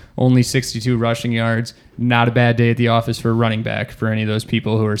yards, only 62 rushing yards. Not a bad day at the office for a running back for any of those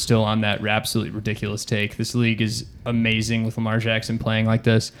people who are still on that absolutely ridiculous take. This league is amazing with Lamar Jackson playing like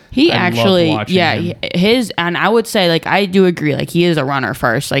this. He I love actually, watching him. and I would say, I do agree, he is a runner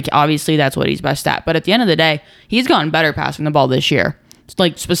first. Obviously, that's what he's best at. But at the end of the day, he's gotten better passing the ball this year.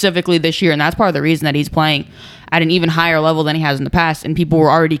 Specifically this year. And that's part of the reason that he's playing at an even higher level than he has in the past. And people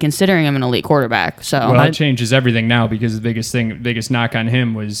were already considering him an elite quarterback. So Well, that changes everything now because the biggest knock on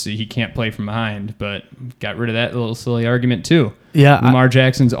him was he can't play from behind. But got rid of that little silly argument too. Yeah, Lamar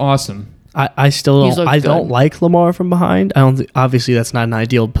Jackson's awesome. I still He's don't. looked I don't good. like Lamar from behind. I don't. Obviously, that's not an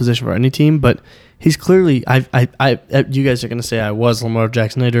ideal position for any team, but he's clearly. You guys are gonna say I was Lamar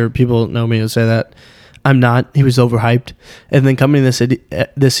Jackson hater. People know me to say that. I'm not. He was overhyped. And then coming in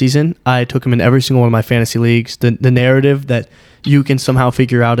this season, I took him in every single one of my fantasy leagues. The narrative that you can somehow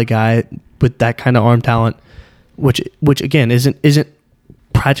figure out a guy with that kind of arm talent, which again isn't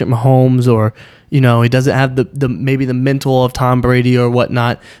Patrick Mahomes or he doesn't have the maybe the mental of Tom Brady or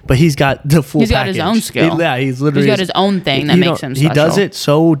whatnot, but he's got the full. He's got package. his own skill. Yeah, he's literally got his own thing that makes him He does special. it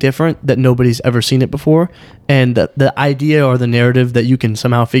so different that nobody's ever seen it before, and the idea or the narrative that you can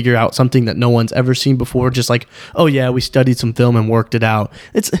somehow figure out something that no one's ever seen before, just oh yeah, we studied some film and worked it out.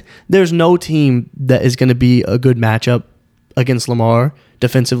 There's no team that is going to be a good matchup against Lamar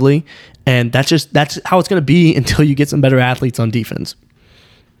defensively, and that's how it's going to be until you get some better athletes on defense.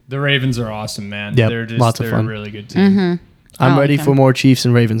 The Ravens are awesome, man. Yep, They're lots of they're fun. a really good team. I'm I ready like for him. more Chiefs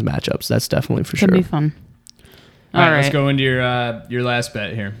and Ravens matchups. That's definitely for Could sure. be fun. All right, let's right. go into your last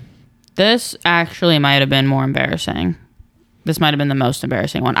bet here. This actually might have been more embarrassing. This might have been the most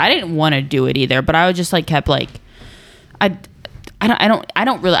embarrassing one. I didn't want to do it either, but I was just kept I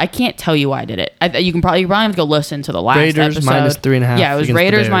don't really. I can't tell you why I did it. You probably have to go listen to the last Raiders episode. minus 3.5 Yeah, it was against the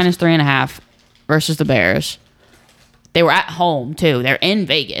Raiders Bears. minus 3.5 versus the Bears. They were at home too. They're in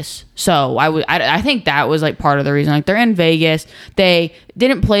Vegas, so I think that was part of the reason. They're in Vegas. They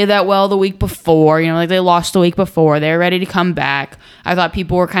didn't play that well the week before. They lost the week before. They're ready to come back. I thought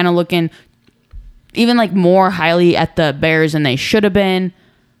people were kind of looking even more highly at the Bears than they should have been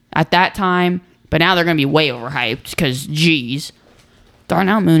at that time. But now they're going to be way overhyped because, geez,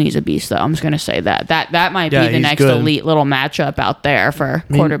 Darnell Mooney's a beast, though. I'm just going to say that. That might Yeah, be the he's next good. elite little matchup out there for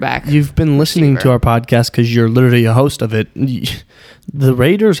quarterback. You've been listening to receiver. our podcast because you're literally a host of it. The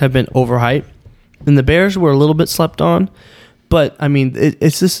Raiders have been overhyped, and the Bears were a little bit slept on. But,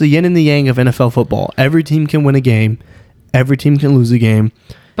 it's just the yin and the yang of NFL football. Every team can win a game. Every team can lose a game.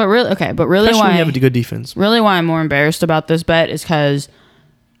 But really, Especially when you have a good defense. Really why I'm more embarrassed about this bet is because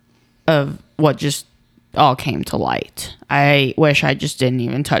of what just all came to light. I wish I just didn't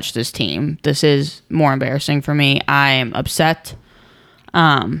even touch this team. This is more embarrassing for me. I am upset.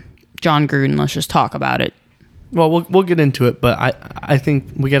 John Gruden, let's just talk about it. Well, we'll get into it, but I think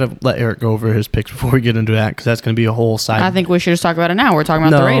we got to let Eric go over his picks before we get into that because that's going to be a whole side. I think we should just talk about it now. We're talking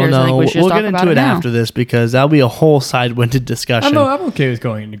about the Raiders. I think we should just we'll talk get about into it now. after this because that'll be a whole side-winded discussion. I'm okay with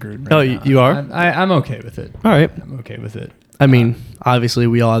going into Gruden. Right Oh, now. you are? I'm okay with it. All right. I'm okay with it. Obviously,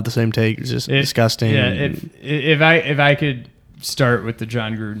 we all have the same take. It's just disgusting. Yeah. If I could start with the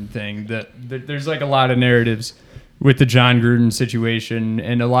John Gruden thing, that there's a lot of narratives with the John Gruden situation,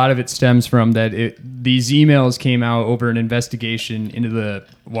 and a lot of it stems from that these emails came out over an investigation into the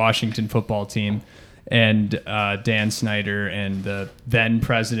Washington football team and Dan Snyder and the then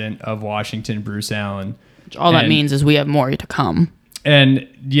president of Washington, Bruce Allen. All that means is we have more to come. And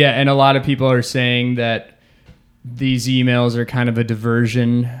and a lot of people are saying that these emails are kind of a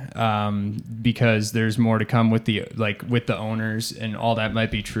diversion because there's more to come with the owners, and all that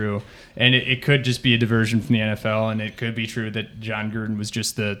might be true. And it could just be a diversion from the NFL, and it could be true that John Gruden was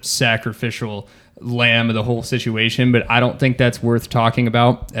just the sacrificial lamb of the whole situation. But I don't think that's worth talking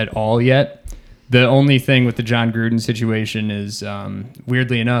about at all yet. The only thing with the John Gruden situation is,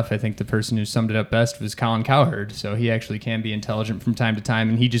 weirdly enough, I think the person who summed it up best was Colin Cowherd. So he actually can be intelligent from time to time,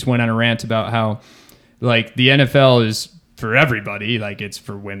 and he just went on a rant about how, like, the NFL is for everybody, like it's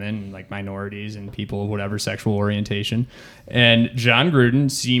for women, like minorities and people of whatever sexual orientation. And John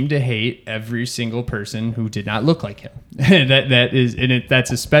Gruden seemed to hate every single person who did not look like him. That's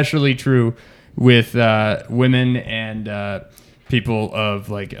especially true with women and people of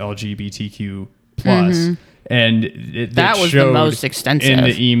like LGBTQ plus. Mm-hmm. And that was the most extensive in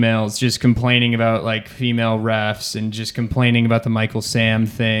the emails, just complaining about like female refs and just complaining about the Michael Sam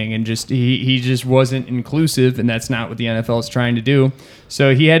thing, and just he just wasn't inclusive, and that's not what the NFL is trying to do.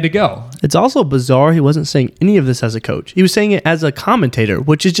 So he had to go. It's also bizarre he wasn't saying any of this as a coach. He was saying it as a commentator,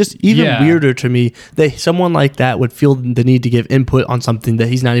 which is just even weirder to me that someone like that would feel the need to give input on something that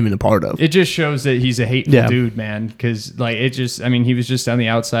he's not even a part of. It just shows that he's a hateful dude, man, because like he was just on the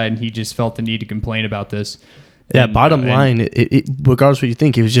outside and he just felt the need to complain about this. Yeah, bottom line, regardless of what you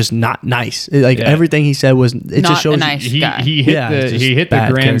think, it was just not nice. Everything he said was, it not just shows a nice guy. He hit the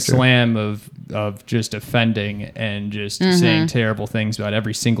grand character. slam of just offending and just saying terrible things about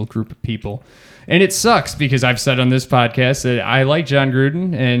every single group of people. And it sucks because I've said on this podcast that I like John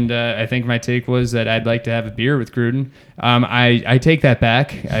Gruden, and I think my take was that I'd like to have a beer with Gruden. I take that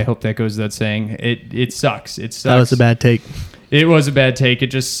back. I hope that goes without saying. It sucks. It sucks. That was a bad take. It was a bad take. It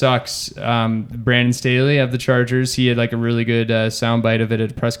just sucks. Brandon Staley of the Chargers, he had like a really good soundbite of it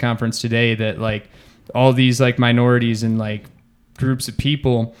at a press conference today that like all these like minorities and like groups of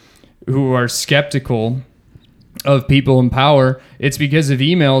people who are skeptical of people in power, it's because of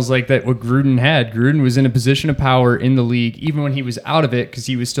emails like that what Gruden had. Gruden was in a position of power in the league, even when he was out of it, because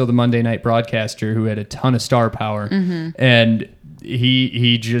he was still the Monday night broadcaster who had a ton of star power. And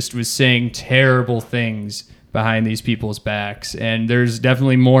he just was saying terrible things behind these people's backs, and there's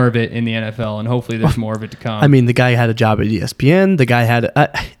definitely more of it in the NFL, and hopefully there's more of it to come. I mean, the guy had a job at ESPN. The guy had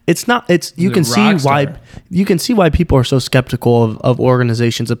you can see why people are so skeptical of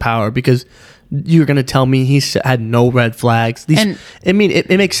organizations of power, because you're going to tell me he had no red flags.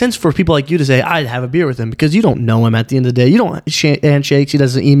 It makes sense for people like you to say, I'd have a beer with him, because you don't know him at the end of the day. You don't handshakes. He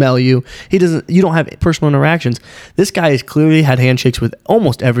doesn't email you. You don't have personal interactions. This guy has clearly had handshakes with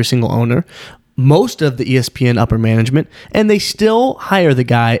almost every single owner, most of the ESPN upper management, and they still hire the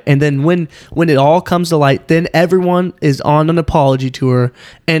guy. And then when it all comes to light, then everyone is on an apology tour,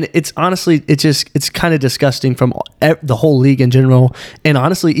 and it's honestly, it's kind of disgusting from the whole league in general. And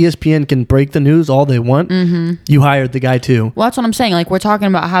honestly, ESPN can break the news all they want. You hired the guy too. Well, that's what I'm saying. Like, we're talking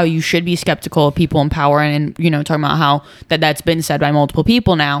about how you should be skeptical of people in power, and talking about how that's been said by multiple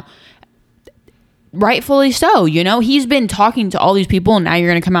people now. Rightfully so. He's been talking to all these people, and now you're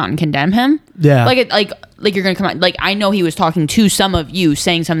going to come out and condemn him. Yeah. Like you're going to come out. Like, I know he was talking to some of you,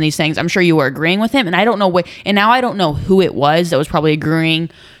 saying some of these things. I'm sure you were agreeing with him, and I don't know and now I don't know who it was that was probably agreeing,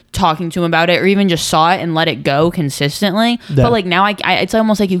 talking to him about it, or even just saw it and let it go consistently. Yeah. But like now it's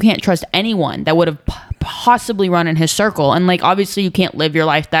almost like you can't trust anyone that would have possibly run in his circle. And like, obviously you can't live your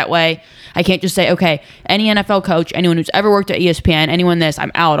life that way. I can't just say, okay, any NFL coach, anyone who's ever worked at ESPN, anyone this,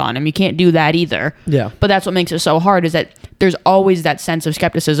 I'm out on him. You can't do that either. Yeah. But that's what makes it so hard, is that there's always that sense of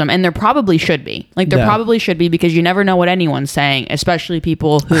skepticism, and there probably should be. Like, there probably should be, because you never know what anyone's saying, especially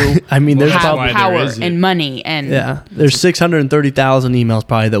people who there's have power and money. And there's 630,000 emails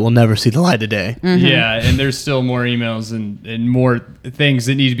probably that will never see the light of day. Yeah, and there's still more emails and more things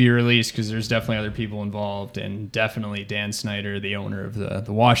that need to be released, because there's definitely other people involved, and definitely Dan Snyder, the owner of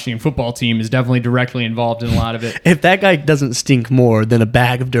the Washington football team, is definitely directly involved in a lot of it. If that guy doesn't stink more than a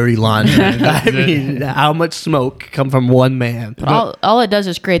bag of dirty laundry, I mean, how much smoke come from one man? But all it does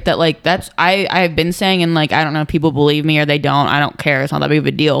is create that, like, that's I've been saying, and like, I don't know if people believe me or they don't. I don't care. It's not that big of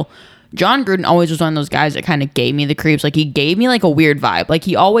a deal. John Gruden always was one of those guys that kind of gave me the creeps. Like, he gave me like a weird vibe. Like,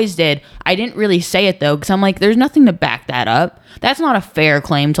 he always did. I didn't really say it though, because I'm like, there's nothing to back that up. That's not a fair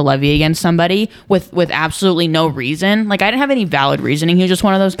claim to levy against somebody with absolutely no reason. Like, I didn't have any valid reasoning. He was just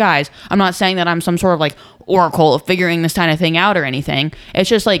one of those guys. I'm not saying that I'm some sort of like oracle of figuring this kind of thing out or anything. It's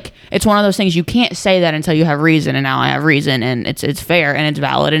just like, it's one of those things you can't say that until you have reason, and now I have reason, and it's fair and it's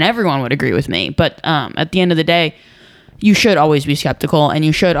valid, and everyone would agree with me. But at the end of the day, you should always be skeptical, and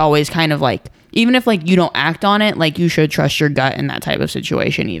you should always kind of like, even if like you don't act on it, like you should trust your gut in that type of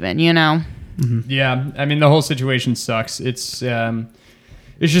situation, even, you know? Yeah, I mean, the whole situation sucks. It's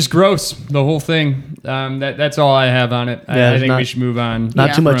just gross, the whole thing. That's all I have on it. Yeah, I think we should move on.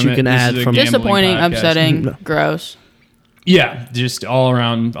 Not too much you can add from disappointing, podcast. upsetting, gross. Yeah, just all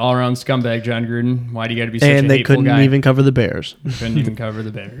around scumbag John Gruden. Why do you got to be such a And they hateful couldn't guy? even cover the Bears. Couldn't even cover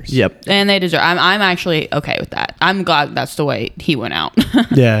the Bears. Yep. And they deserve. I'm actually okay with that. I'm glad that's the way he went out.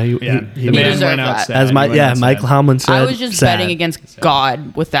 Yeah. Yeah, He the man deserved went out that. sad. as He went out sad. Michael Hellman said. I was just sad. betting against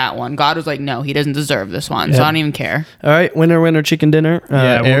God with that one. God was like, no, he doesn't deserve this one, so I don't even care. All right, winner, chicken dinner.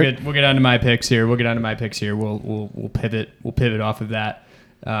 Yeah, Eric? we'll get on to my picks here. We'll pivot off of that.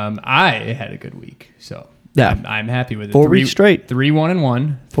 I had a good week, so Yeah. I'm happy with it. 4 weeks straight.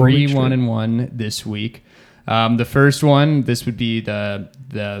 3-1-1. 4 weeks 3-1-1 this week. The first one, this would be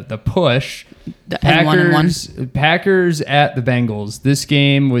the push. The N1-1. Packers at the Bengals. This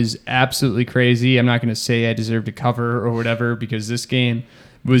game was absolutely crazy. I'm not going to say I deserve to cover or whatever, because this game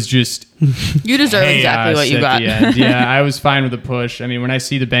was just You deserve exactly chaos what you at got. the end. Yeah, I was fine with the push. I mean, when I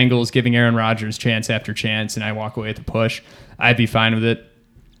see the Bengals giving Aaron Rodgers chance after chance and I walk away with the push, I'd be fine with it.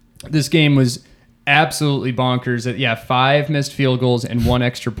 This game was absolutely bonkers. 5 missed field goals and 1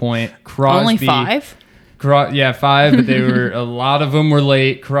 extra point. Crosby, Only 5? 5, but they were a lot of them were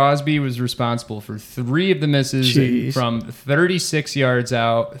late. Crosby was responsible for 3 of the misses Jeez. from 36 yards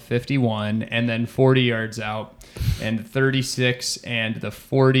out, 51, and then 40 yards out, and 36 and the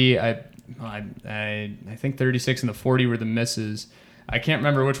 40. I think 36 and the 40 were the misses. I can't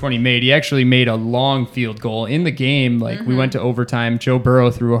remember which one he made. He actually made a long field goal in the game. Like, we went to overtime. Joe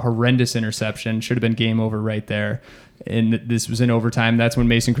Burrow threw a horrendous interception. Should have been game over right there. And this was in overtime. That's when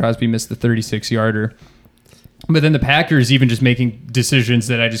Mason Crosby missed the 36-yarder. But then the Packers even just making decisions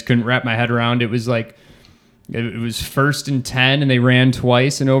that I just couldn't wrap my head around. It was like, it was 1st and 10, and they ran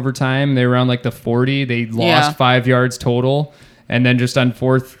twice in overtime. They were around like the 40. They lost 5 yards total. And then just on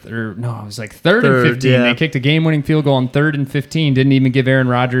 3rd and 15. Yeah. They kicked a game-winning field goal on 3rd and 15. Didn't even give Aaron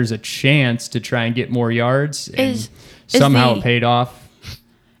Rodgers a chance to try and get more yards. And somehow it paid off.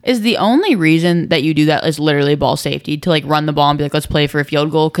 Is the only reason that you do that is literally ball safety, to like run the ball and be like, let's play for a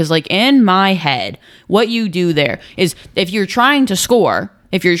field goal? Because like in my head, what you do there is, if you're trying to score,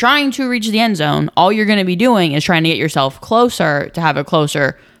 if you're trying to reach the end zone, all you're going to be doing is trying to get yourself closer to have a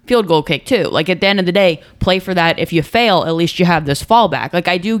closer field goal kick too. Like, at the end of the day, play for that. If you fail, at least you have this fallback. Like,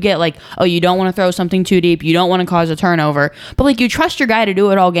 I do get like, oh, you don't want to throw something too deep, you don't want to cause a turnover, but like, you trust your guy to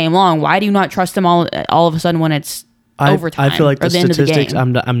do it all game long. Why do you not trust him all of a sudden when it's overtime? I feel like or the end of the statistics,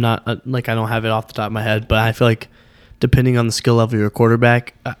 game? I'm not like, I don't have it off the top of my head, but I feel like depending on the skill level of your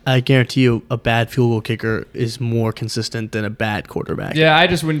quarterback, I guarantee you a bad field goal kicker is more consistent than a bad quarterback. Yeah, I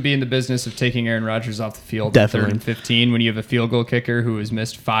just wouldn't be in the business of taking Aaron Rodgers off the field at 3rd and 15 when you have a field goal kicker who has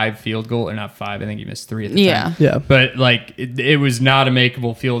missed 5 field goal, or not 5, I think he missed 3 at the time. Yeah. But like, it was not a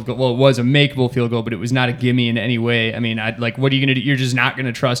makeable field goal. Well, it was a makeable field goal, but it was not a gimme in any way. I mean, what are you going to do? You're just not going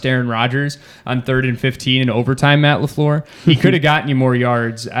to trust Aaron Rodgers on 3rd and 15 in overtime, Matt LaFleur? He could have gotten you more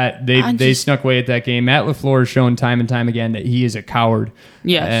yards. They snuck away at that game. Matt LaFleur has shown time and time again that he is a coward.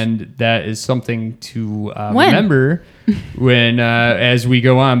 Yes. And that is something to remember when as we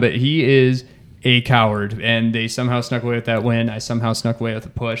go on. But he is a coward, and they somehow snuck away with that win. I somehow snuck away with a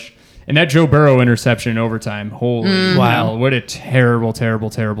push. And that Joe Burrow interception in overtime, holy hell, what a terrible, terrible,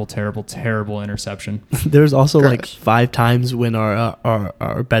 terrible, terrible, terrible interception. There's also Gross. like 5 times when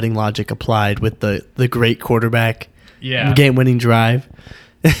our betting logic applied with the great quarterback game-winning drive.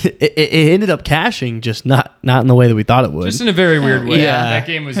 It ended up cashing, just not in the way that we thought it would. Just in a very weird way. Yeah. That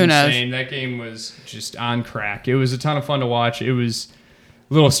game was Who knows? insane. That game was just on crack. It was a ton of fun to watch. It was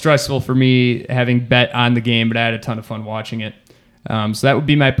a little stressful for me having bet on the game, but I had a ton of fun watching it. So that would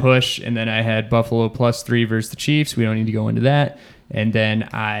be my push. And then I had Buffalo +3 versus the Chiefs. We don't need to go into that. And then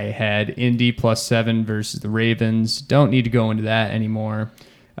I had Indy +7 versus the Ravens. Don't need to go into that anymore.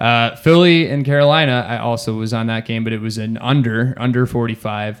 Philly and Carolina, I also was on that game, but it was an under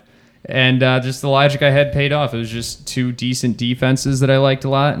 45. And just the logic I had paid off. It was just 2 decent defenses that I liked a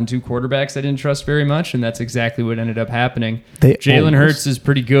lot and 2 quarterbacks I didn't trust very much, and that's exactly what ended up happening. Jalen Hurts is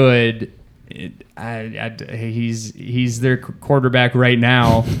pretty good. He's their quarterback right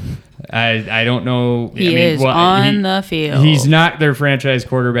now. I don't know. He is on the field. He's not their franchise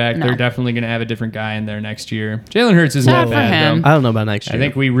quarterback. No. They're definitely going to have a different guy in there next year. Jalen Hurts isn't Not that for bad, him. though. I don't know about next year. I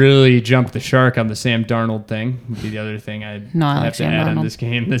think we really jumped the shark on the Sam Darnold thing. Would be the other thing I'd No, I like have to Sam add Darnold. on this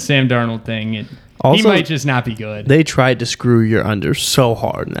game. The Sam Darnold thing. He Also, might just not be good. they tried to screw your under so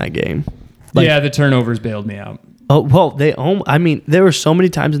hard in that game. Like, yeah, the turnovers bailed me out. Oh well, I mean, there were so many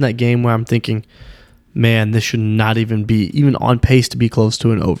times in that game where I'm thinking, man, this should not even be even on pace to be close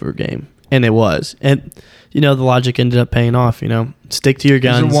to an over game, and it was. And the logic ended up paying off. Stick to your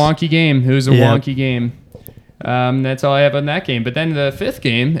guns. It was a wonky game. It was a Yeah. wonky game. That's all I have on that game. But then the fifth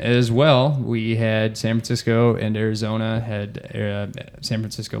game as well, we had San Francisco and Arizona had San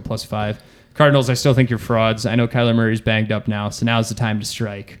Francisco +5. Cardinals, I still think you're frauds. I know Kyler Murray's banged up now, so now's the time to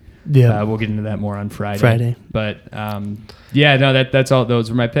strike. Yeah. We'll get into that more on Friday. But that's all. Those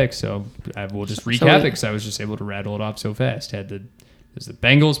were my picks. So I will just recap it because I was just able to rattle it off so fast. There's the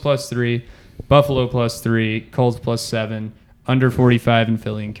Bengals +3, Buffalo +3, Colts +7, under 45 in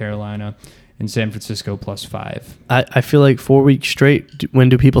Philly and Carolina, and San Francisco +5. I feel like 4 weeks straight. When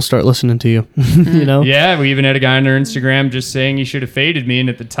do people start listening to you? Yeah, we even had a guy on our Instagram just saying he should have faded me, and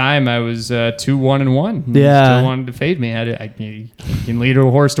at the time I was 2-1-1. He still wanted to fade me. You can lead a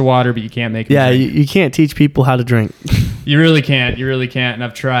horse to water, but you can't make him Yeah, drink. you can't teach people how to drink. You really can't. And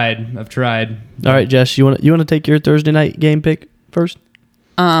I've tried. All right, Jess, you want to take your Thursday night game pick first?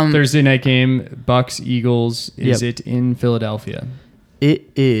 Thursday night game, Bucks Eagles. Is Yep. it in Philadelphia?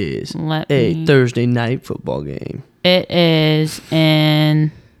 It is Thursday night football game. It is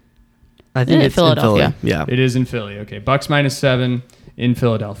in. I think it it's Philadelphia? in Philly. Yeah. It is in Philly. Okay, Bucks -7 in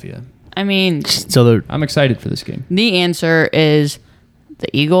Philadelphia. I mean, So they're I'm excited for this game. the answer is the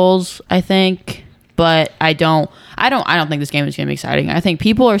Eagles, I think. But I don't think this game is going to be exciting. I think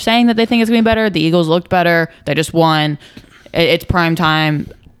people are saying that they think it's going to be better. The Eagles looked better. They just won. It's prime time.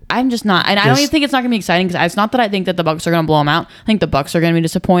 I'm just not, and I don't even think it's not going to be exciting because it's not that I think that the Bucks are going to blow them out. I think the Bucks are going to be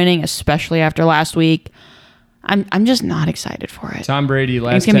disappointing, especially after last week. I'm just not excited for it. Tom Brady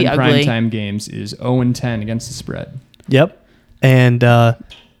last gonna 10 be ugly. primetime games is 0-10 against the spread. Yep. And they're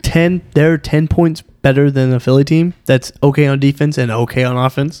 10 points better than the Philly team that's okay on defense and okay on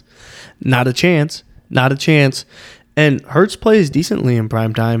offense. Not a chance. And Hurts plays decently in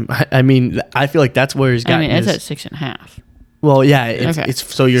primetime. I mean, I feel like that's where he's gotten it's his... at 6.5. Well, yeah,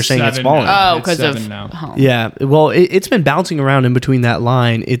 it's so you're saying it's 7 falling. now. Oh, It's because of 7 now. home. Yeah, well, it's been bouncing around in between that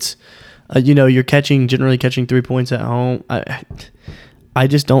line. It's, you're generally catching 3 points at home. I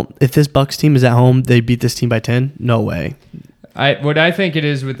just don't. If this Bucks team is at home, they beat this team by 10. No way. What I think it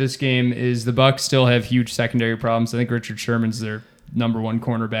is with this game is the Bucks still have huge secondary problems. I think Richard Sherman's their number one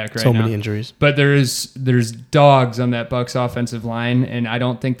cornerback right now. So many injuries. But there's dogs on that Bucks offensive line, and I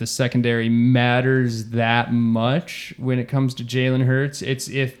don't think the secondary matters that much when it comes to Jalen Hurts. It's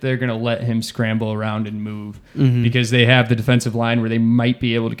if they're going to let him scramble around and move because they have the defensive line where they might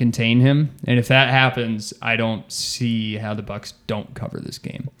be able to contain him. And if that happens, I don't see how the Bucks don't cover this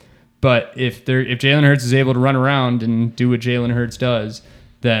game. But if Jalen Hurts is able to run around and do what Jalen Hurts does,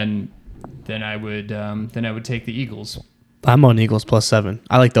 then I would take the Eagles. I'm on Eagles +7.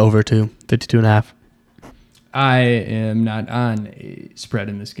 I like the over too, 52.5. I am not on a spread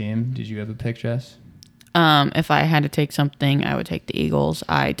in this game. Did you have a pick, Jess? If I had to take something, I would take the Eagles.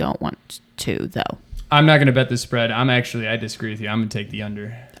 I don't want to, though. I'm not going to bet the spread. I disagree with you. I'm going to take the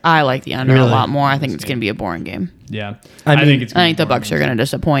under. I like the under Really? a lot more. I think it's going to be a boring game. Yeah. I mean, it's I think the Bucks are going to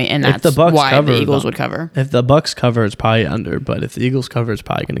disappoint, and that's the Bucks why cover, the Eagles though. would cover. If the Bucks cover, it's probably under. But if the Eagles cover, it's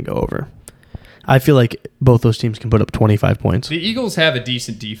probably going to go over. I feel like both those teams can put up 25 points. The Eagles have a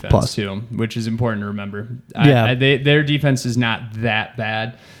decent defense, Plus. too, which is important to remember. Yeah. Their defense is not that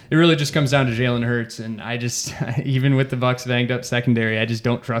bad. It really just comes down to Jalen Hurts, and I just, even with the Bucks banged up secondary, I just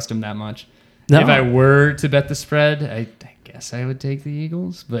don't trust him that much. No. If I were to bet the spread, I guess I would take the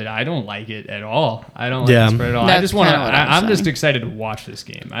Eagles, but I don't like it at all. I don't like the spread at all. I That's just want to. kinda what I'm I'm just saying. excited to watch this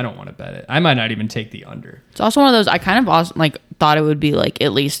game. I don't want to bet it. I might not even take the under. It's also one of those, I kind of also, thought it would be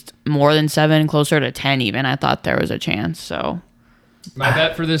at least more than 7, closer to 10 even. I thought there was a chance, so. My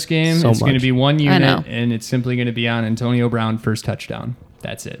bet for this game So is going to much. be one I know. unit, and it's simply going to be on Antonio Brown first touchdown.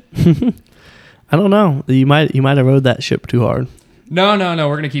 That's it. I don't know. You might have rode that ship too hard. No. We're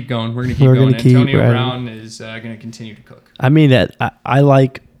going to keep going. We're going to keep We're going. gonna keep Antonio riding. Brown is going to continue to cook. I mean, I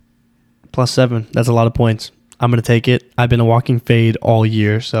like +7. That's a lot of points. I'm going to take it. I've been a walking fade all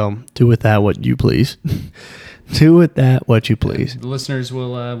year, so do with that what you please. Do with that what you please. The listeners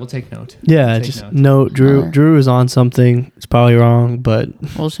will take note. Yeah, Take just note. no. Drew Alright. Drew is on something. It's probably wrong, but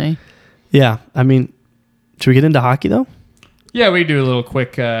We'll see. yeah. I mean, should we get into hockey though? Yeah, we do a little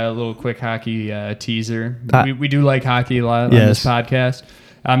quick hockey teaser. Uh, We do like hockey a lot on Yes. this podcast.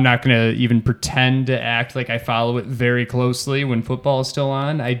 I'm not going to even pretend to act like I follow it very closely when football is still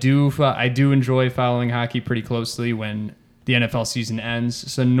on. I do enjoy following hockey pretty closely when the NFL season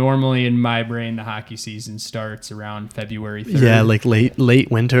ends. So normally in my brain, the hockey season starts around February 3rd. Yeah, like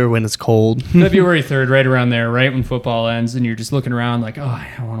late winter when it's cold. February 3rd, right around there, right when football ends, and you're just looking around like, oh,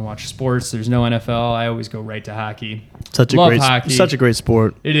 I want to watch sports. There's no NFL. I always go right to hockey. Love hockey. Such a great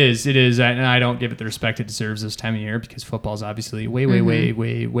sport. It is, and I don't give it the respect it deserves this time of year because football is obviously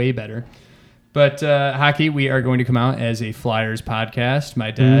way better. But hockey, we are going to come out as a Flyers podcast.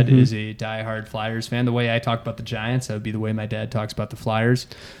 My dad is a diehard Flyers fan. The way I talk about the Giants, that would be the way my dad talks about the Flyers.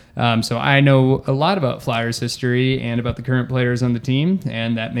 So I know a lot about Flyers history and about the current players on the team,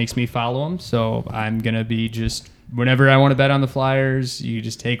 and that makes me follow them. So I'm going to be just, whenever I want to bet on the Flyers, you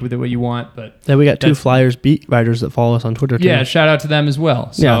just take with it what you want. But yeah, we got 2 Flyers beat writers that follow us on Twitter too. Yeah, shout out to them as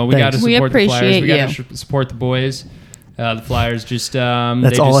well. So yeah, we got to support the Flyers. We got to support the boys. The Flyers just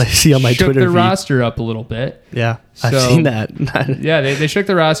that's all I see on my shook Twitter their feed. Roster up a little bit. Yeah, I've seen that. Yeah, they shook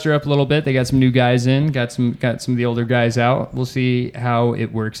the roster up a little bit. They got some new guys in, got some of the older guys out. We'll see how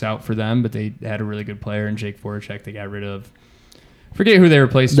it works out for them, but they had a really good player in Jake Voracek they got rid of. Forget who they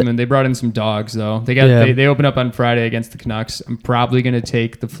replaced him in. They brought in some dogs though. They open up on Friday against the Canucks. I'm probably going to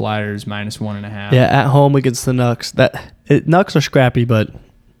take the Flyers -1.5. Yeah, at home against the Nucks. Nucks are scrappy, but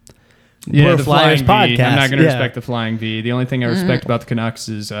yeah, we're a the Flyers Flying V. podcast. I'm not going to respect the Flying V. The only thing I respect about the Canucks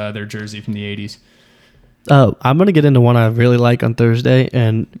is their jersey from the 80s. I'm going to get into one I really like on Thursday,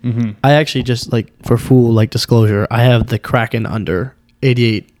 and I actually just, like, for full disclosure, I have the Kraken under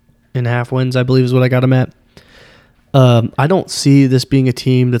 88.5 wins, I believe is what I got them at. I don't see this being a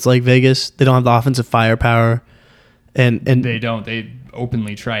team that's like Vegas. They don't have the offensive firepower, and they don't. They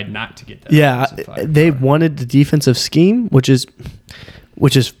openly tried not to get that. Yeah, they wanted the defensive scheme, which is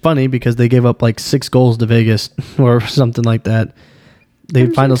funny because they gave up like 6 goals to Vegas or something like that. They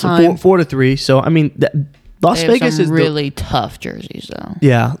finally 4-3. So I mean, Las Vegas is really tough jerseys though.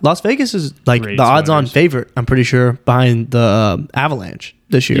 Yeah, Las Vegas is like Great the odds-on sweaters. favorite. I'm pretty sure behind the Avalanche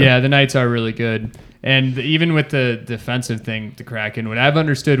this year. Yeah, the Knights are really good. And even with the defensive thing, the Kraken, what I've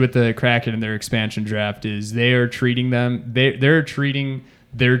understood with the Kraken and their expansion draft is they're treating their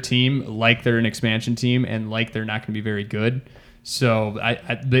team like they're an expansion team and like they're not going to be very good. So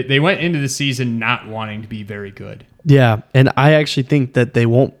they went into the season not wanting to be very good. Yeah, and I actually think that they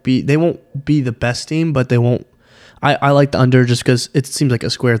won't be the best team, but they won't. I like the under just because it seems like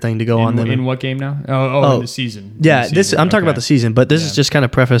a square thing to go on them. In what game now? Oh, in the season. Yeah, I'm talking about the season, but this is just kind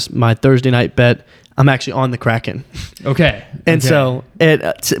of preface my Thursday night bet. I'm actually on the Kraken. Okay. And so,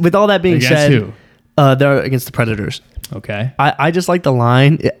 with all that being said, they're against the Predators. Okay. I just like the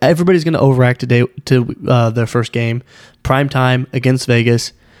line. Everybody's going to overact today to their first game. Prime time against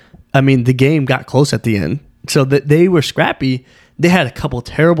Vegas. I mean, the game got close at the end. So they were scrappy. They had a couple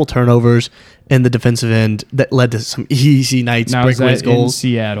terrible turnovers in the defensive end that led to some easy nights, now, breakaways, is that goals. in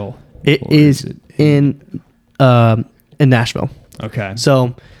Seattle? It is in Nashville. Okay.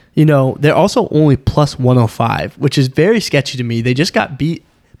 So, they're also only plus 105, which is very sketchy to me. They just got beat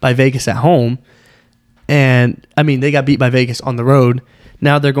by Vegas at home. And, I mean, they got beat by Vegas on the road.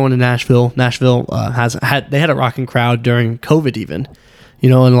 Now they're going to Nashville. Nashville they had a rocking crowd during COVID even.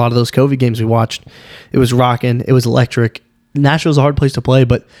 In a lot of those COVID games we watched, it was rocking. It was electric. Nashville's a hard place to play,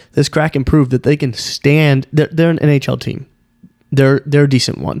 but this Kraken proved that they can stand. They're an NHL team. They're a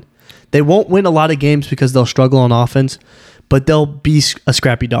decent one. They won't win a lot of games because they'll struggle on offense, but they'll be a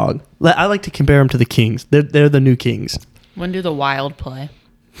scrappy dog. I like to compare them to the Kings. They're the new Kings. When do the Wild play?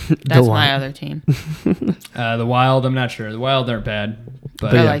 That's my Wild. other team. The Wild, I'm not sure. The Wild aren't bad,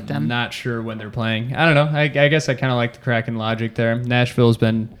 but I like them. I'm not sure when they're playing. I don't know. I guess I kind of like the Kraken logic there. Nashville's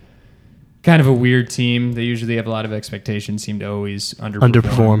been kind of a weird team. They usually have a lot of expectations, seem to always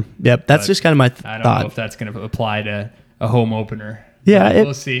underperform. Yep, that's just kind of my I don't thought. know if that's going to apply to a home opener. Yeah,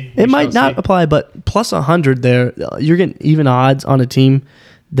 we'll see. It might not apply, but plus 100 there, you're getting even odds on a team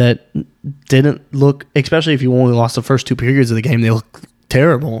that didn't look, especially if you only lost the first 2 periods of the game, they look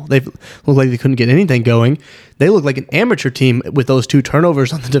terrible. They look like they couldn't get anything going. They look like an amateur team with those 2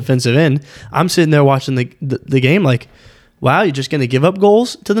 turnovers on the defensive end. I'm sitting there watching the game like, wow, you're just going to give up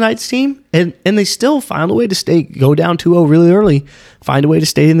goals to the Knights team? And they still find a way to go down 2-0 really early, find a way to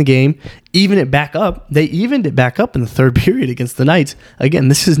stay in the game, even it back up. They evened it back up in the 3rd period against the Knights. Again,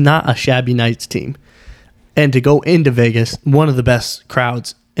 this is not a shabby Knights team. And to go into Vegas, one of the best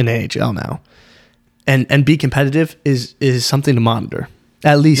crowds in AHL now, and be competitive is something to monitor.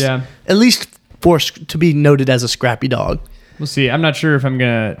 At least forced to be noted as a scrappy dog. We'll see. I'm not sure if I'm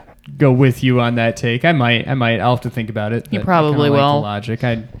going to go with you on that take. I might. I'll have to think about it. You but probably I kinda like will. the logic.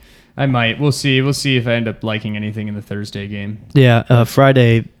 I might. We'll see. We'll see if I end up liking anything in the Thursday game. Yeah,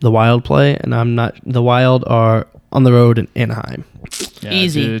 Friday the Wild play, and the Wild are on the road in Anaheim. Yeah,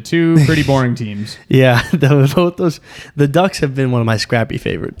 Easy. Two pretty boring teams. Yeah, both those. The Ducks have been one of my scrappy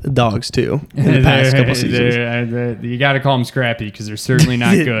favorite dogs too in the past couple seasons. You got to call them scrappy because they're certainly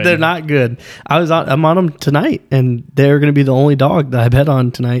not good. They're not good. I'm on them tonight, and they're going to be the only dog that I bet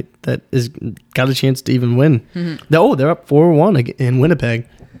on tonight that is got a chance to even win. Mm-hmm. They're up 4-1 in Winnipeg.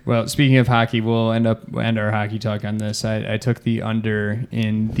 Well, speaking of hockey, we'll end our hockey talk on this. I took the under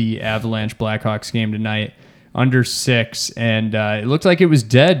in the Avalanche Blackhawks game tonight, under 6, and it looked like it was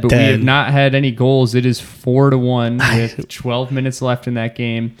dead, but we have not had any goals. It is 4-1 with 12 minutes left in that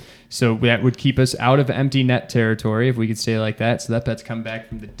game, so that would keep us out of empty net territory if we could stay like that. So that bet's come back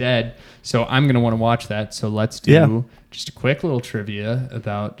from the dead. So I'm going to want to watch that. So let's do just a quick little trivia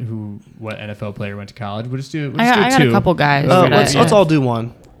about what NFL player went to college. We'll just do. I got a couple guys. Let's all do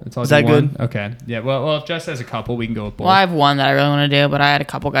one. Is that good? Okay. Yeah. Well, if Jess has a couple, we can go with both. Well, I have one that I really want to do, but I had a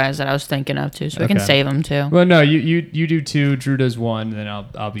couple guys that I was thinking of too, so we can save them too. Well, no, you do 2, Drew does 1, and then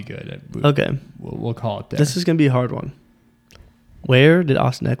I'll be good. Okay. We'll call it there. This is gonna be a hard one. Where did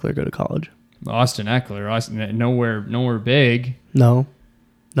Austin Eckler go to college? Austin Eckler. Nowhere big. No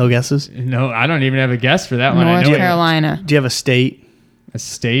guesses. No, I don't even have a guess for that one. North Carolina. Do you have a state? A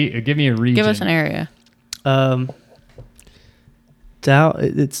state? Give me a region. Give us an area.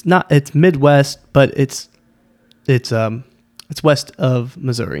 It's not. It's Midwest, but it's west of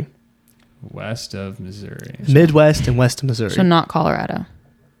Missouri. West of Missouri. Midwest and west of Missouri. So not Colorado.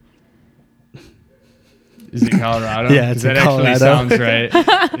 Is it Colorado? Yeah, it's that Colorado. Actually sounds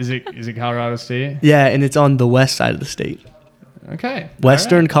right. Is it Colorado State? Yeah, and it's on the west side of the state. Okay.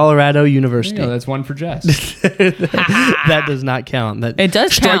 Western Colorado University. That's one for Jess. That does not count. It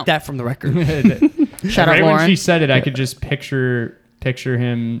does strike count. that from the record. Shut up, right Lauren. When she said it, I could just picture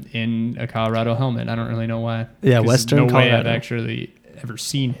him in a Colorado helmet. I don't really know why. Yeah, Western no Colorado. way I've actually ever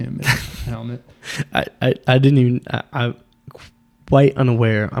seen him in a helmet. I didn't even. I'm quite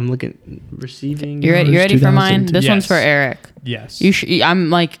unaware. I'm looking receiving. You ready for mine? This one's for Eric. Yes. I'm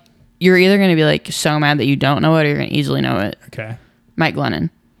like, you're either going to be like so mad that you don't know it, or you're going to easily know it. Okay. Mike Glennon.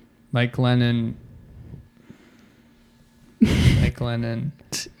 Mike Glennon.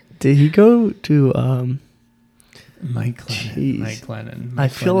 Did he go to? Mike Glennon. Jeez. Mike Glennon. I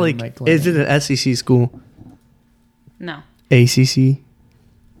feel like is it an SEC school? No. ACC.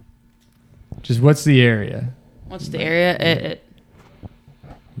 Just what's the area? What's the area?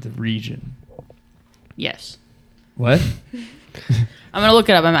 The region. Yes. What? I'm gonna look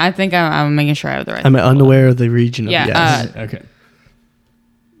it up. I think I'm making sure I have the right. I'm unaware of the region. Yeah, Of yes. Okay.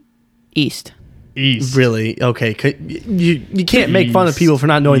 East. Really? Okay. You can't make fun of people for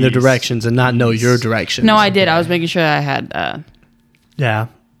not knowing their directions and not know your directions. No, I did. I was making sure I had. Yeah.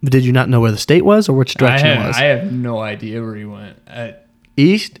 But did you not know where the state was or which direction it was? I have no idea where he went.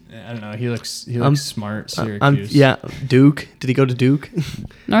 East? I don't know. He looks smart. Syracuse. Yeah. Duke. Did he go to Duke?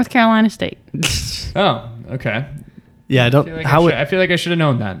 North Carolina State. Oh, okay. Yeah, I don't. I feel like I should have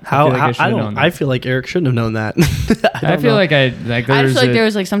known that. I feel like Eric shouldn't have known that. I feel like I just feel like there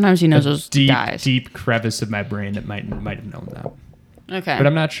was like sometimes he knows those guys. Deep crevice of my brain that might have known that. Okay, but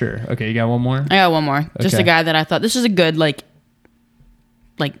I'm not sure. Okay, you got one more? I got one more. Just a guy that I thought this is a good like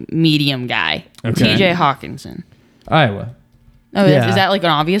medium guy. Okay. TJ Hawkinson. Iowa. Oh, yeah. Is that like an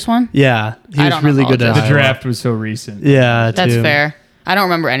obvious one? Yeah, he was really good at the draft was so recent. Yeah, that's fair. I don't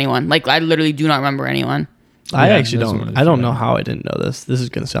remember anyone. Like I literally do not remember anyone. I actually don't. I don't know how I didn't know this. This is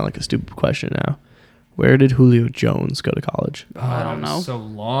going to sound like a stupid question now. Where did Julio Jones go to college? Oh, I don't know. So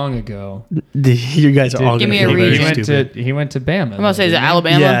long ago. You guys are all give me a region. He went to Bama. I'm about to say, is it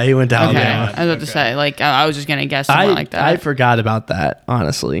Alabama? Yeah, he went to Alabama. I was about to say, like, I was just gonna guess something like that. I forgot about that,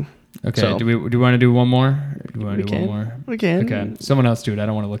 honestly. Okay. So, do we want to do one more? Do we want to do one more? We can. Okay. Someone else do it. I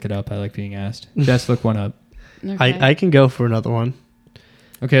don't want to look it up. I like being asked. Just look one up. Okay. I can go for another one.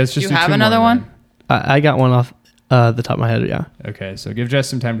 Okay, let's just. Do you have another one? I got one off the top of my head. Yeah. Okay, so give Jess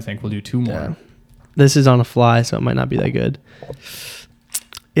some time to think. We'll do 2 more. Yeah. This is on a fly, so it might not be that good.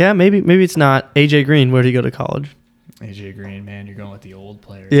 Yeah, maybe it's not. AJ Green, where did he go to college? AJ Green, man, you're going with the old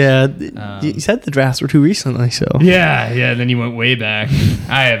players. Yeah, you said the drafts were too recently, so. Yeah, then you went way back.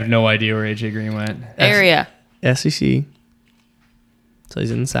 I have no idea where AJ Green went. Area. SEC. So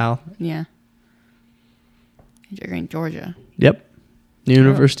he's in the South. Yeah. AJ Green, Georgia. Yep.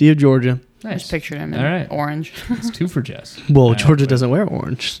 University of Georgia. Nice. Just pictured him in All right. orange. It's 2 for Jess. Well, Georgia but- doesn't wear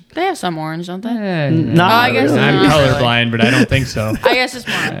orange. They have some orange, don't they? Not I guess really. I'm not really. colorblind, but I don't think so. I guess it's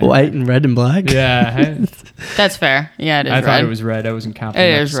more. White and red and black. Yeah, That's fair. Yeah, it is I red. thought it was red. I wasn't confident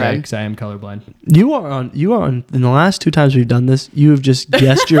It enough is to say red. because I am colorblind. You are on. In the last 2 times we've done this, you have just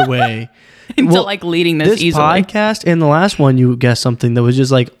guessed your way Into Well, like leading this easily. podcast and the last one. You guessed something that was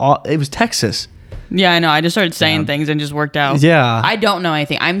just like it was Texas. Yeah, I know. I just started saying Yeah. things and just worked out. Yeah, I don't know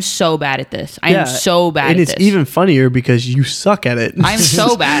anything. I'm so bad at this. I am so bad and at it's this. even funnier because you suck at it. I'm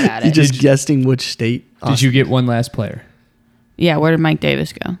so bad at You it. just guessing which state. Did you get one last player? Yeah, where did Mike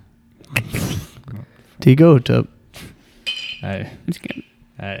Davis go? Did he go to? I It's good.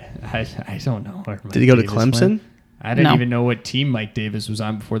 don't know. where Mike Did he go to Davis Clemson? went. I didn't No. even know what team Mike Davis was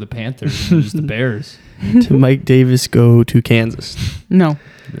on before the Panthers. And it was the Bears. Did Mike Davis go to Kansas? No,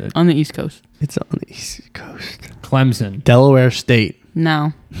 on the East Coast. It's on the East Coast. Clemson. Delaware State.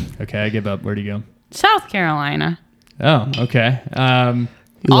 No, Okay, I give up. Where'd he go? South Carolina. Oh, okay.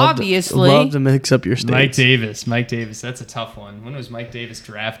 You Obviously. love to mix up your states. Mike Davis. Mike Davis. That's a tough one. When was Mike Davis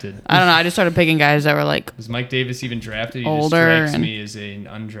drafted? I don't know. I just started picking guys that were like, Was Mike Davis even drafted? He Older just strikes and- me as an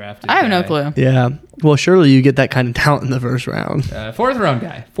undrafted I have no guy. clue. Yeah. Well, surely you get that kind of talent in the first round, 4th round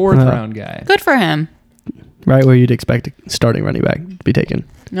guy. 4th round guy. Good for him. right where you'd expect a starting running back to be taken.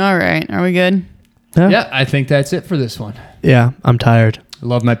 All right. Are we good? Yeah, I think that's it for this one. Yeah. I'm tired. I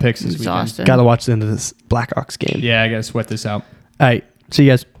love my picks this Exhausted. Got to watch the end of this Blackhawks game. weekend. Yeah, I got to sweat this out. All right. See you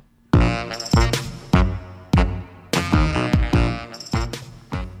guys.